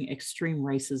experiencing extreme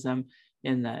racism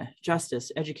in the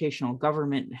justice, educational,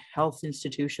 government, health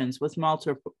institutions, with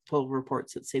multiple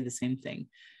reports that say the same thing.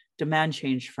 Demand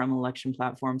change from election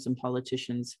platforms and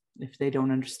politicians if they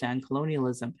don't understand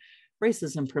colonialism,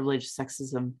 racism, privilege,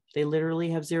 sexism. They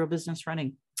literally have zero business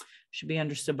running. Should be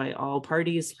understood by all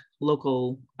parties,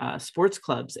 local sports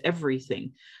clubs,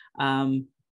 everything.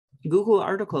 Google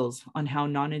articles on how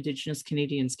non-Indigenous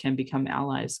Canadians can become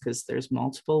allies, because there's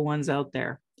multiple ones out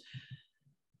there.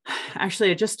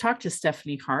 Actually, I just talked to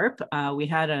Stephanie Harp. We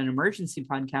had an emergency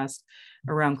podcast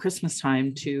around Christmas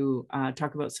time to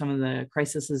talk about some of the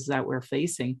crises that we're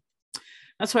facing.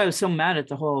 That's why I was so mad at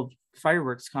the whole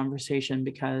fireworks conversation,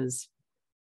 because,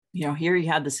 here you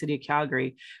had the city of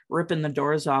Calgary ripping the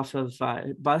doors off of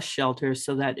bus shelters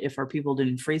so that if our people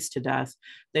didn't freeze to death,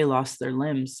 they lost their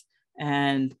limbs.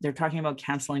 And they're talking about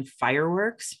canceling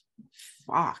fireworks.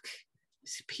 Fuck.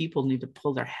 people need to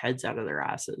pull their heads out of their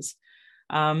asses.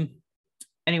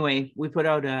 Anyway, we put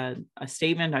out a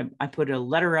statement. I put a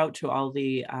letter out to all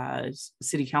the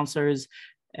city councilors,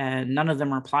 and none of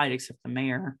them replied except the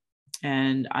mayor.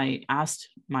 And I asked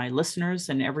my listeners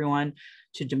and everyone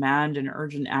to demand an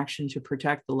urgent action to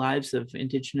protect the lives of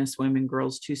Indigenous women,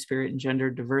 girls, two-spirit, and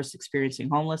gender diverse experiencing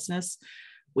homelessness,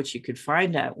 which you could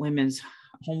find at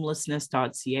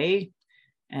womenshomelessness.ca.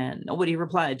 And nobody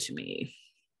replied to me.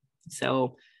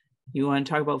 So you want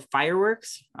to talk about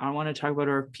fireworks? I want to talk about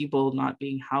our people not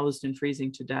being housed and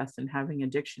freezing to death and having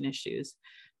addiction issues.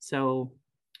 So,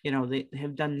 they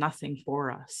have done nothing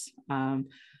for us.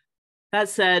 That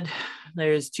said,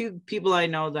 there's two people I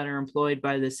know that are employed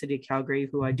by the city of Calgary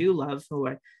who I do love, who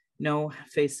I know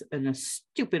face a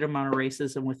stupid amount of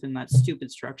racism within that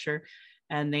stupid structure.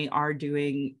 And they are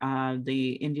doing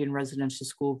the Indian Residential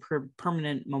School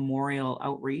Permanent Memorial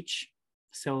Outreach.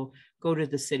 So go to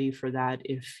the city for that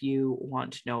if you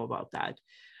want to know about that.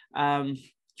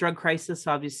 Drug crisis,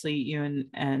 obviously, you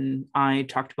and I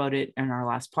talked about it in our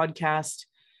last podcast,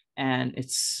 and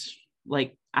it's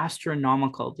like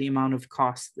astronomical the amount of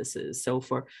cost this is. So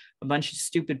for a bunch of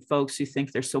stupid folks who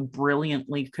think they're so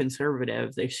brilliantly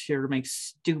conservative, they sure make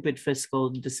stupid fiscal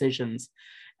decisions,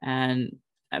 and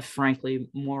frankly,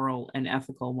 moral and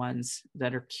ethical ones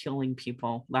that are killing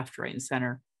people left, right, and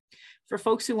center. For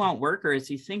folks who want workers,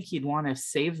 you think you'd want to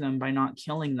save them by not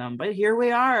killing them, but here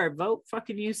we are, vote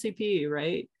fucking UCP,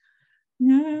 right?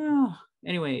 Yeah.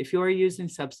 Anyway, if you are using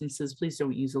substances, please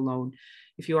don't use alone.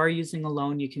 If you are using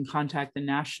alone, you can contact the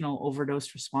National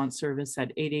Overdose Response Service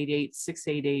at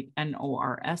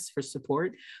 888-688-NORS for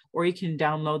support, or you can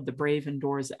download the Brave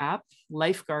Indoors app.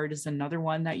 Lifeguard is another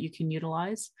one that you can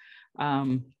utilize.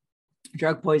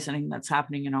 Drug poisoning that's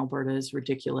happening in Alberta is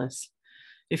ridiculous.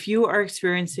 If you are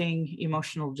experiencing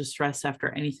emotional distress after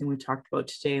anything we talked about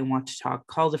today and want to talk,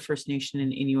 call the First Nation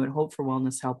and Inuit Hope for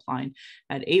Wellness helpline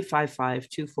at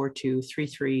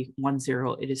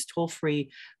 855-242-3310. It is toll-free,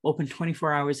 open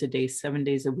 24 hours a day, 7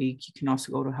 days a week. You can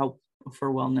also go to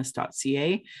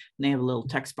helpforwellness.ca, and they have a little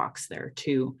text box there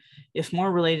too. If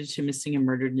more related to missing and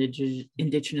murdered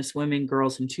Indigenous women,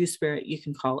 girls, and two-spirit, you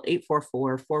can call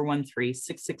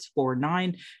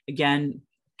 844-413-6649. Again,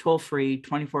 toll-free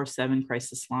 24/7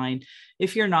 crisis line.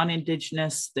 If you're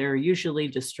non-Indigenous, there are usually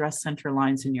distress center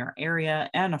lines in your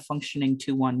area and a functioning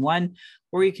 211,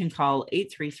 or you can call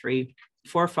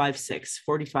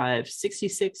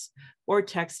 833-456-4566 or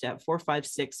text at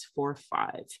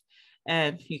 45645.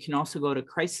 And you can also go to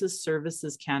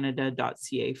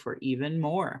crisisservicescanada.ca for even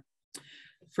more.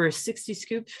 For 60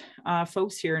 Scoop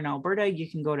folks here in Alberta, you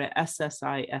can go to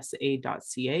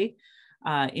ssisa.ca.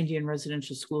 Indian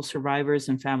Residential School Survivors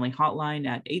and Family Hotline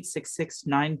at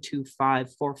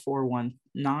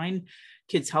 866-925-4419.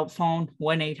 Kids Help Phone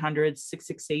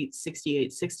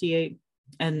 1-800-668-6868.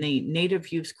 And the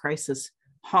Native Youth Crisis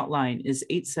Hotline is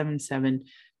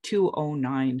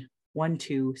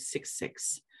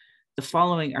 877-209-1266. The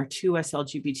following are 2S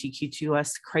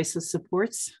LGBTQ2S crisis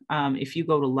supports. If you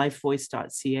go to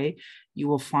lifevoice.ca, you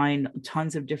will find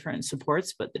tons of different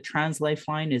supports, but the Trans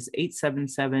Lifeline is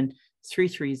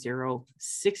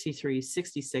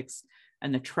 877-330-6366,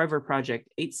 and the Trevor Project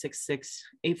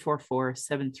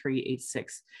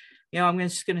 866-844-7386. I'm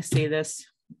just going to say this.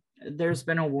 There's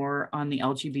been a war on the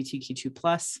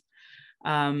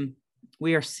LGBTQ2+.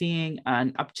 We are seeing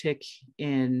an uptick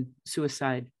in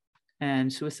suicide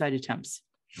and suicide attempts.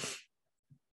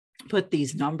 Put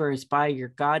these numbers by your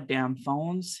goddamn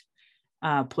phones.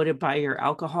 Put it by your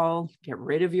alcohol. Get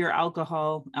rid of your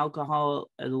alcohol.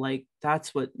 Like,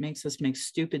 that's what makes us make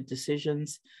stupid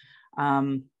decisions.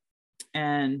 And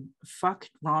fuck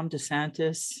Ron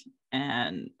DeSantis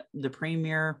and the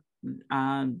Premier,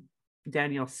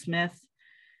 Danielle Smith,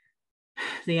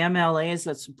 the MLAs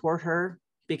that support her,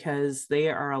 because they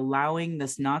are allowing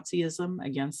this Nazism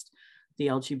against the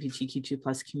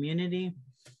LGBTQ2+ community.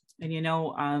 And,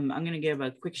 I'm going to give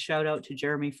a quick shout out to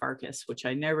Jeremy Farkas, which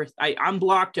I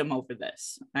unblocked him over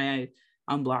this. I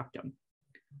unblocked him.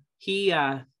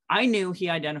 I knew he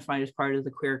identified as part of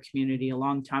the queer community a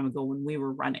long time ago when we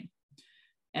were running.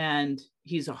 And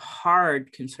he's a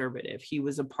hard conservative. He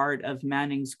was a part of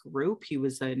Manning's group. He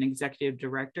was an executive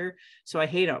director. So I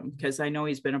hate him because I know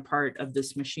he's been a part of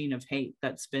this machine of hate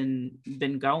that's been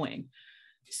going.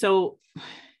 So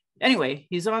anyway,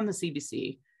 he's on the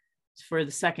CBC for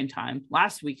the second time.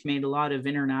 Last week made a lot of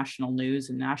international news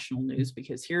and national news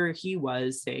because here he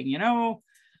was saying,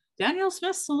 Danielle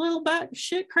Smith's a little bit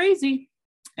shit crazy.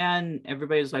 And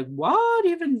everybody was like, what?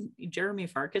 Even Jeremy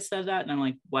Farkas said that? And I'm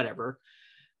like, whatever.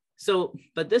 So,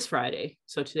 but this Friday,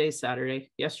 so today's Saturday,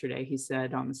 yesterday, he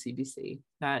said on the CBC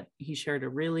that he shared a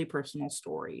really personal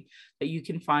story that you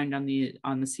can find on the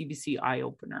CBC Eye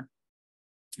Opener.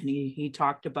 And he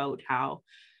talked about how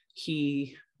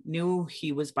he knew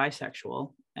he was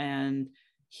bisexual, and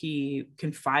he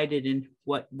confided in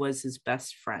what was his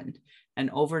best friend. And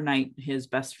overnight, his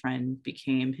best friend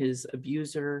became his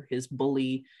abuser, his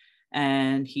bully,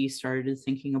 and he started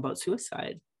thinking about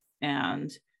suicide.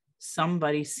 And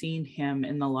somebody seen him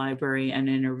in the library and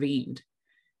intervened.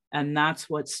 And that's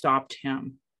what stopped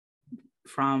him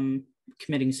from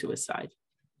committing suicide.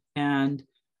 And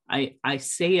I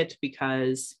say it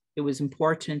because it was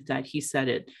important that he said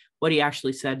it. What he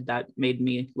actually said that made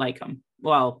me like him,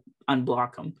 well,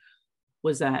 unblock him,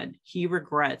 was that he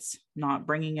regrets not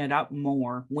bringing it up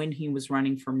more when he was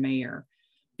running for mayor,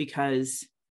 because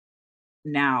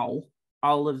now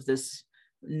all of this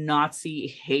Nazi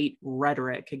hate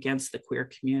rhetoric against the queer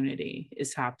community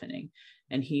is happening.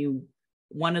 And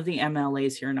one of the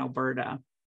MLAs here in Alberta,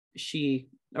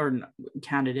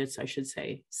 candidates, I should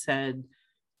say, said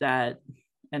that,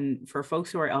 and for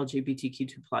folks who are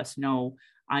LGBTQ2+, no,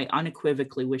 I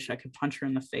unequivocally wish I could punch her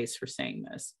in the face for saying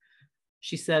this.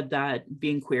 She said that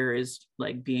being queer is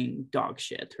like being dog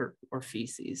shit or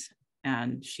feces.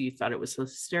 And she thought it was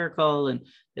hysterical, and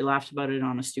they laughed about it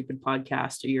on a stupid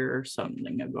podcast a year or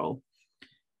something ago.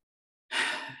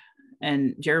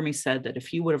 And Jeremy said that if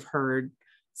he would have heard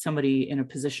somebody in a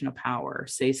position of power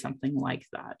say something like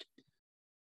that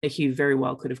he very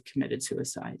well could have committed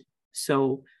suicide.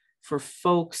 So for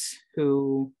folks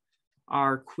who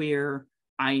are queer,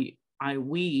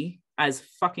 we as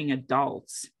fucking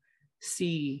adults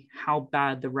see how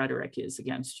bad the rhetoric is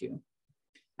against you.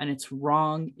 And it's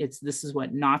wrong. This is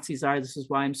what Nazis are. This is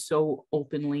why I'm so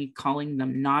openly calling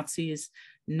them Nazis.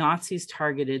 Nazis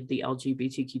targeted the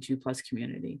LGBTQ2+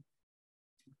 community,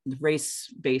 the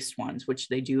race-based ones, which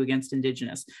they do against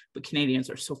Indigenous, but Canadians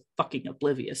are so fucking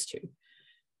oblivious to.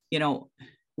 You know,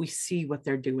 we see what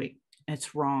they're doing.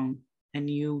 It's wrong. And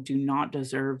you do not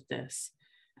deserve this.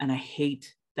 And I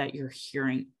hate that you're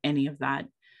hearing any of that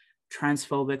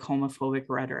transphobic, homophobic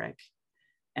rhetoric.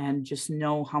 And just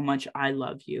know how much I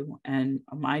love you. And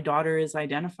my daughter is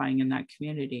identifying in that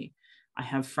community. I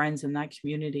have friends in that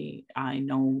community. I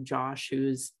know Josh,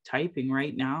 who's typing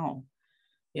right now.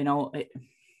 You know,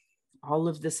 all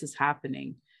of this is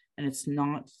happening. And it's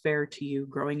not fair to you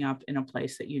growing up in a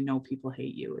place that you know people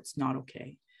hate you. It's not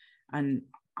okay. And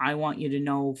I want you to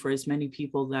know, for as many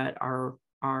people that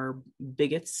are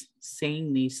bigots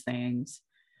saying these things,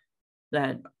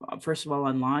 that first of all,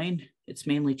 online, it's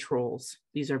mainly trolls.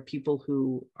 These are people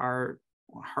who are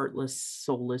heartless,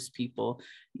 soulless people,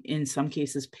 in some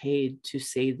cases paid to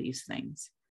say these things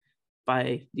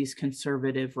by these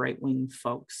conservative right-wing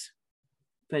folks.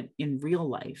 But in real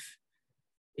life,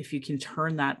 if you can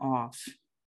turn that off,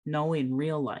 know in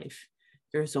real life,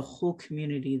 there's a whole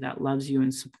community that loves you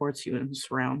and supports you and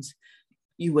surrounds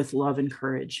you with love and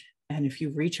courage. And if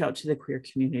you reach out to the queer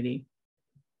community,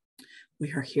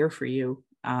 we are here for you.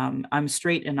 I'm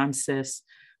straight and I'm cis,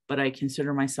 but I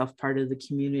consider myself part of the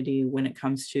community when it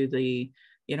comes to the,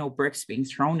 bricks being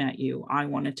thrown at you. I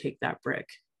want to take that brick,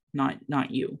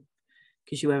 not you,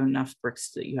 because you have enough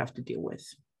bricks that you have to deal with.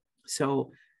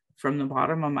 So from the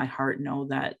bottom of my heart, know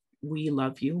that we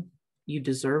love you. You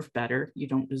deserve better. You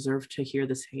don't deserve to hear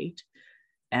this hate.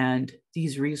 And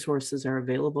these resources are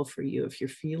available for you if you're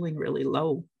feeling really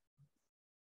low.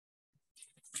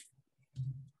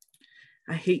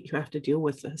 I hate you have to deal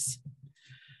with this.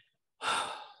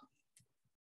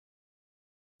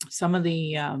 Some of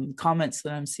the comments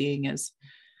that I'm seeing is,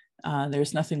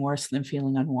 there's nothing worse than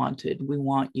feeling unwanted. We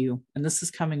want you. And this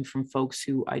is coming from folks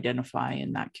who identify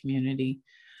in that community.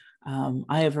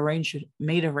 I have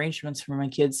made arrangements for my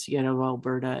kids to get out of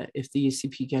Alberta if the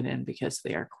UCP get in because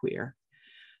they are queer.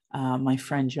 My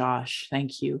friend Josh,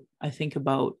 thank you. I think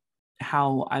about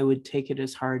how I would take it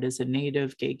as hard as a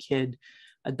Native gay kid.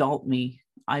 Adult me,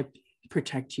 I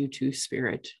protect you too,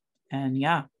 spirit. And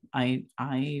yeah, I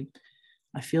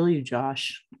feel you,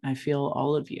 Josh. I feel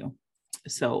all of you.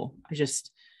 So I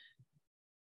just,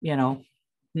 not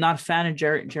a fan of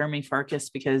Jeremy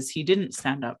Farkas because he didn't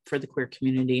stand up for the queer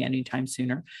community anytime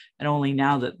sooner. And only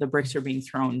now that the bricks are being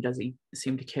thrown does he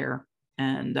seem to care.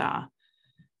 And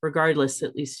regardless,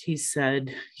 at least he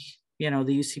said, the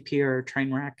UCP are a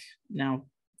train wreck now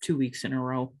 2 weeks in a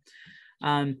row.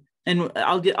 And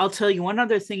I'll tell you one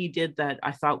other thing he did that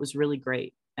I thought was really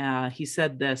great. He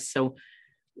said this, so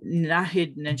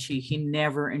Naheed Nenshi, he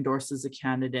never endorses a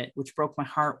candidate, which broke my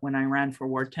heart when I ran for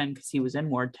Ward 10 because he was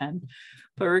in Ward 10.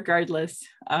 But regardless,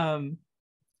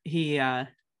 he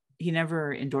he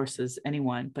never endorses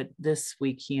anyone, but this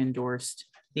week he endorsed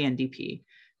the NDP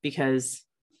because,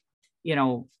 you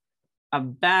know, a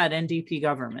bad NDP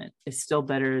government is still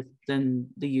better than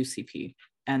the UCP.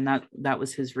 And that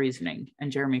was his reasoning.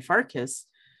 And Jeremy Farkas,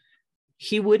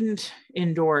 he wouldn't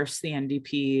endorse the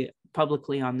NDP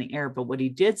publicly on the air, but what he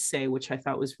did say, which I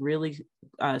thought was really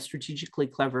strategically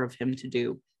clever of him to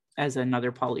do as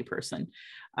another poly person,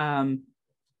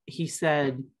 he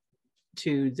said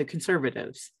to the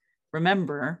Conservatives,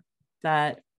 remember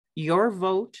that your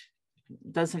vote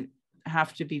doesn't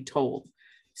have to be told.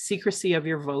 Secrecy of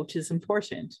your vote is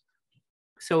important.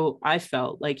 So I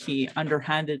felt like he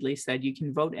underhandedly said, you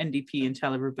can vote NDP and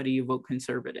tell everybody you vote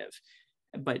Conservative.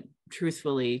 But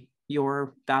truthfully,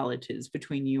 your ballot is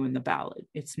between you and the ballot.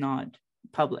 It's not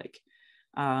public,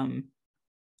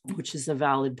 which is a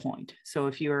valid point. So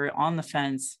if you're on the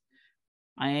fence,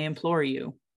 I implore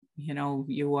you, you know,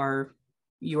 you are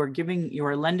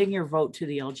lending your vote to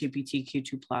the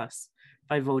LGBTQ2+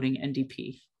 by voting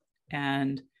NDP.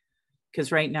 And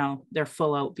because right now they're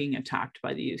full out being attacked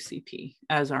by the UCP,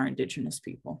 as are Indigenous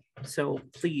people. So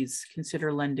please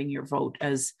consider lending your vote,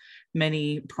 as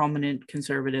many prominent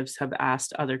Conservatives have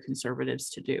asked other Conservatives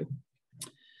to do.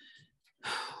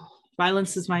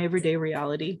 Violence is my everyday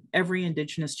reality. Every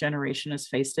Indigenous generation has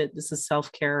faced it. This is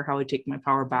self-care, how I take my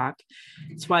power back.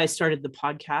 That's why I started the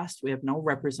podcast. We have no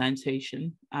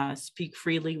representation. Speak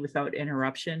freely without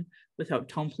interruption, without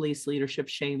tone police, leadership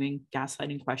shaming,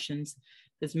 gaslighting questions.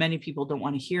 As many people don't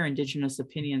want to hear Indigenous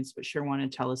opinions, but sure want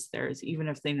to tell us theirs, even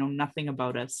if they know nothing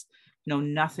about us, know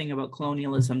nothing about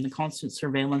colonialism, the constant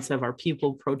surveillance of our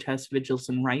people, protests, vigils,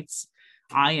 and rights.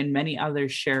 I and many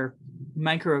others share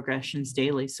microaggressions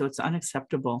daily, so it's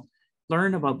unacceptable.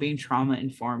 Learn about being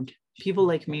trauma-informed. People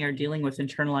like me are dealing with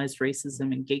internalized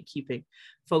racism and gatekeeping,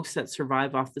 folks that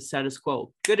survive off the status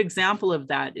quo. Good example of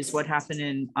that is what happened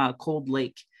in Cold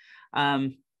Lake.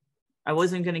 I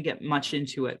wasn't going to get much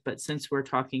into it, but since we're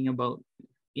talking about,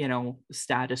 you know,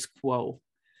 status quo,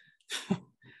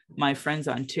 my friends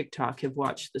on TikTok have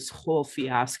watched this whole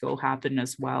fiasco happen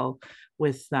as well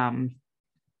with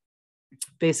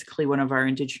basically one of our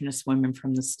Indigenous women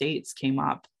from the States came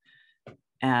up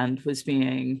and was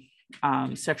being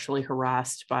sexually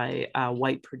harassed by a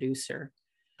white producer.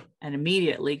 And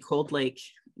immediately Cold Lake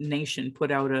Nation put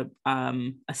out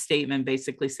a statement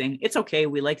basically saying, it's okay,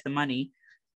 we like the money.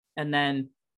 And then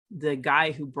the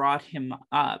guy who brought him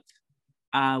up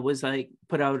was like,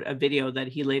 put out a video that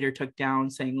he later took down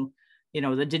saying, you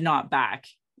know, that did not back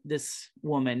this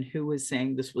woman who was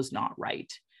saying this was not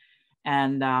right.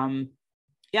 And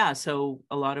yeah, so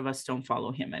a lot of us don't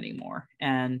follow him anymore.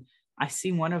 And I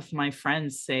see one of my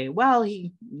friends say, well,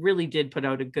 he really did put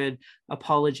out a good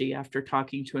apology after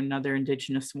talking to another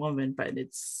Indigenous woman, but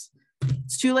it's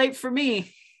too late for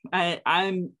me.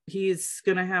 He's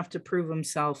gonna have to prove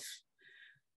himself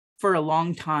for a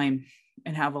long time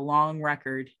and have a long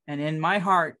record. And in my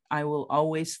heart, I will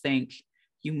always think,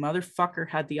 you motherfucker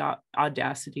had the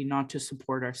audacity not to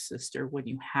support our sister when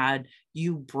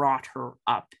you brought her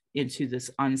up into this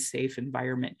unsafe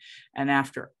environment. And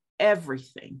after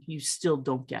everything, you still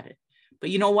don't get it.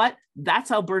 But you know what? That's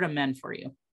Alberta men for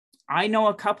you. I know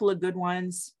a couple of good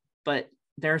ones, but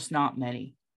there's not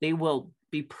many. They will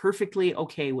be perfectly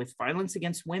okay with violence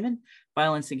against women,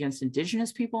 violence against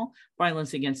Indigenous people,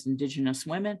 violence against Indigenous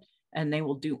women, and they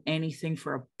will do anything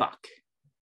for a buck.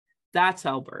 That's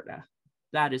Alberta.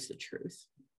 That is the truth.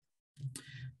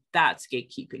 That's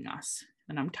gatekeeping us,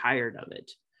 and I'm tired of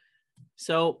it.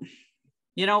 So,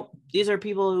 you know, these are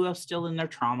people who are still in their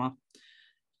trauma.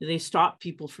 They stop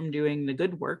people from doing the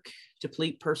good work,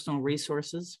 deplete personal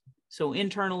resources. So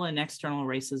internal and external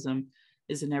racism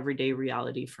is an everyday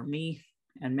reality for me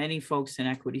and many folks in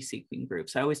equity seeking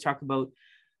groups. I always talk about,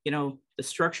 you know, the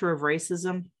structure of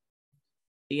racism,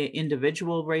 the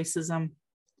individual racism,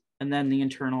 and then the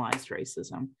internalized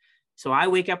racism. So I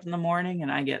wake up in the morning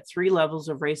and I get 3 levels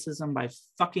of racism by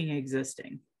fucking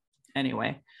existing.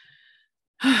 Anyway,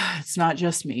 it's not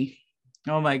just me.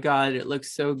 Oh my God, it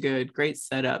looks so good. Great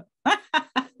setup.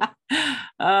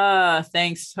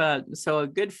 Thanks. So a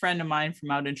good friend of mine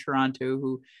from out in Toronto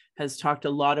who has talked a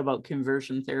lot about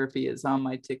conversion therapy is on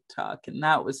my TikTok. And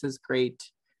that was his great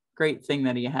thing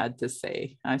that he had to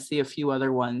say. I see a few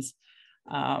other ones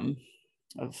of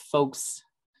folks.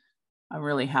 I'm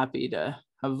really happy to.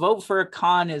 A vote for a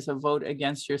con is a vote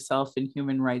against yourself in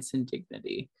human rights and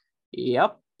dignity.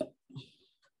 Yep.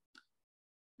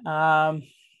 And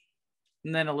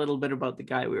then a little bit about the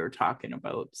guy we were talking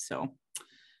about. So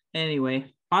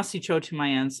anyway, Masi Cho to my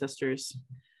ancestors.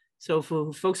 So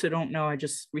for folks that don't know, I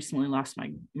just recently lost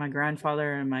my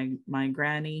grandfather and my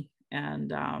granny.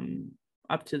 And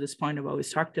up to this point, I've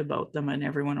always talked about them on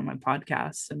every one of my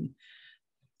podcasts. And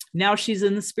now she's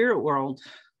in the spirit world,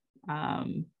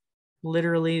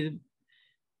 literally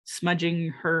smudging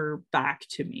her back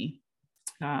to me.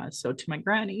 So to my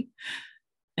granny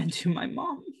and to my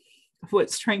mom,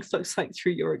 what strength looks like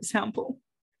through your example.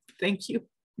 Thank you,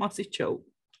 Masi Cho.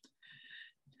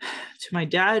 To my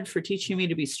dad for teaching me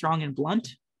to be strong and blunt.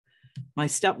 My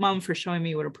stepmom for showing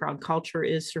me what a proud culture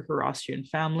is through her Austrian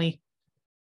family.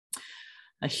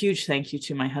 A huge thank you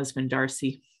to my husband,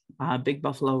 Darcy, Big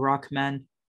Buffalo Rock Man.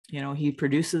 You know, he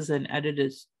produces and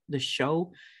edits the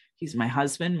show. He's my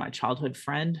husband, my childhood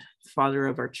friend, father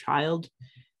of our child,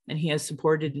 and he has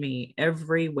supported me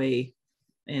every way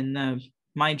in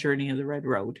my journey of the Red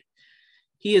Road.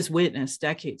 He has witnessed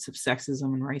decades of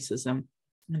sexism and racism.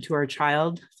 And to our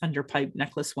child, Thunderpipe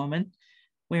Necklace Woman,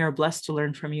 we are blessed to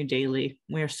learn from you daily.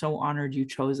 We are so honored you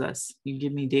chose us. You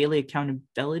give me daily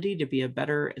accountability to be a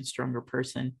better and stronger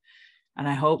person. And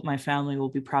I hope my family will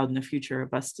be proud in the future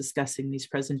of us discussing these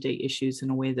present day issues in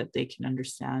a way that they can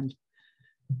understand.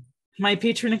 My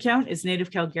Patreon account is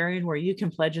Native Calgarian, where you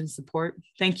can pledge and support.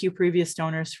 Thank you, previous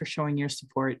donors, for showing your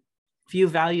support. If you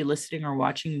value listening or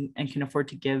watching and can afford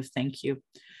to give, thank you.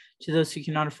 To those who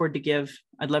cannot afford to give,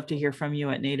 I'd love to hear from you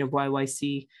at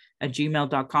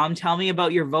nativeyyc@gmail.com. Tell me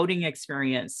about your voting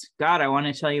experience. God, I want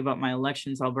to tell you about my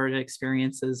elections Alberta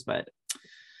experiences, but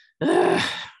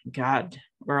God,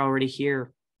 we're already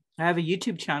here. I have a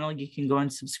YouTube channel. You can go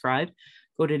and subscribe.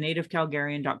 Go to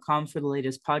nativecalgarian.com for the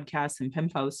latest podcasts and pen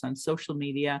posts on social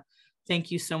media.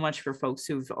 Thank you so much for folks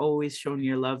who've always shown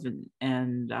your love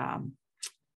and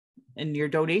your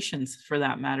donations for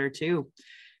that matter too.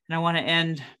 And I want to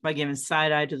end by giving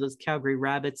side eye to those Calgary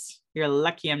rabbits. You're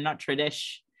lucky I'm not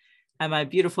Tradish. And my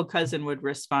beautiful cousin would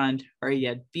respond, or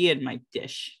you'd be in my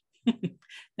dish.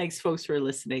 Thanks folks for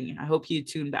listening. I hope you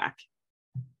tune back.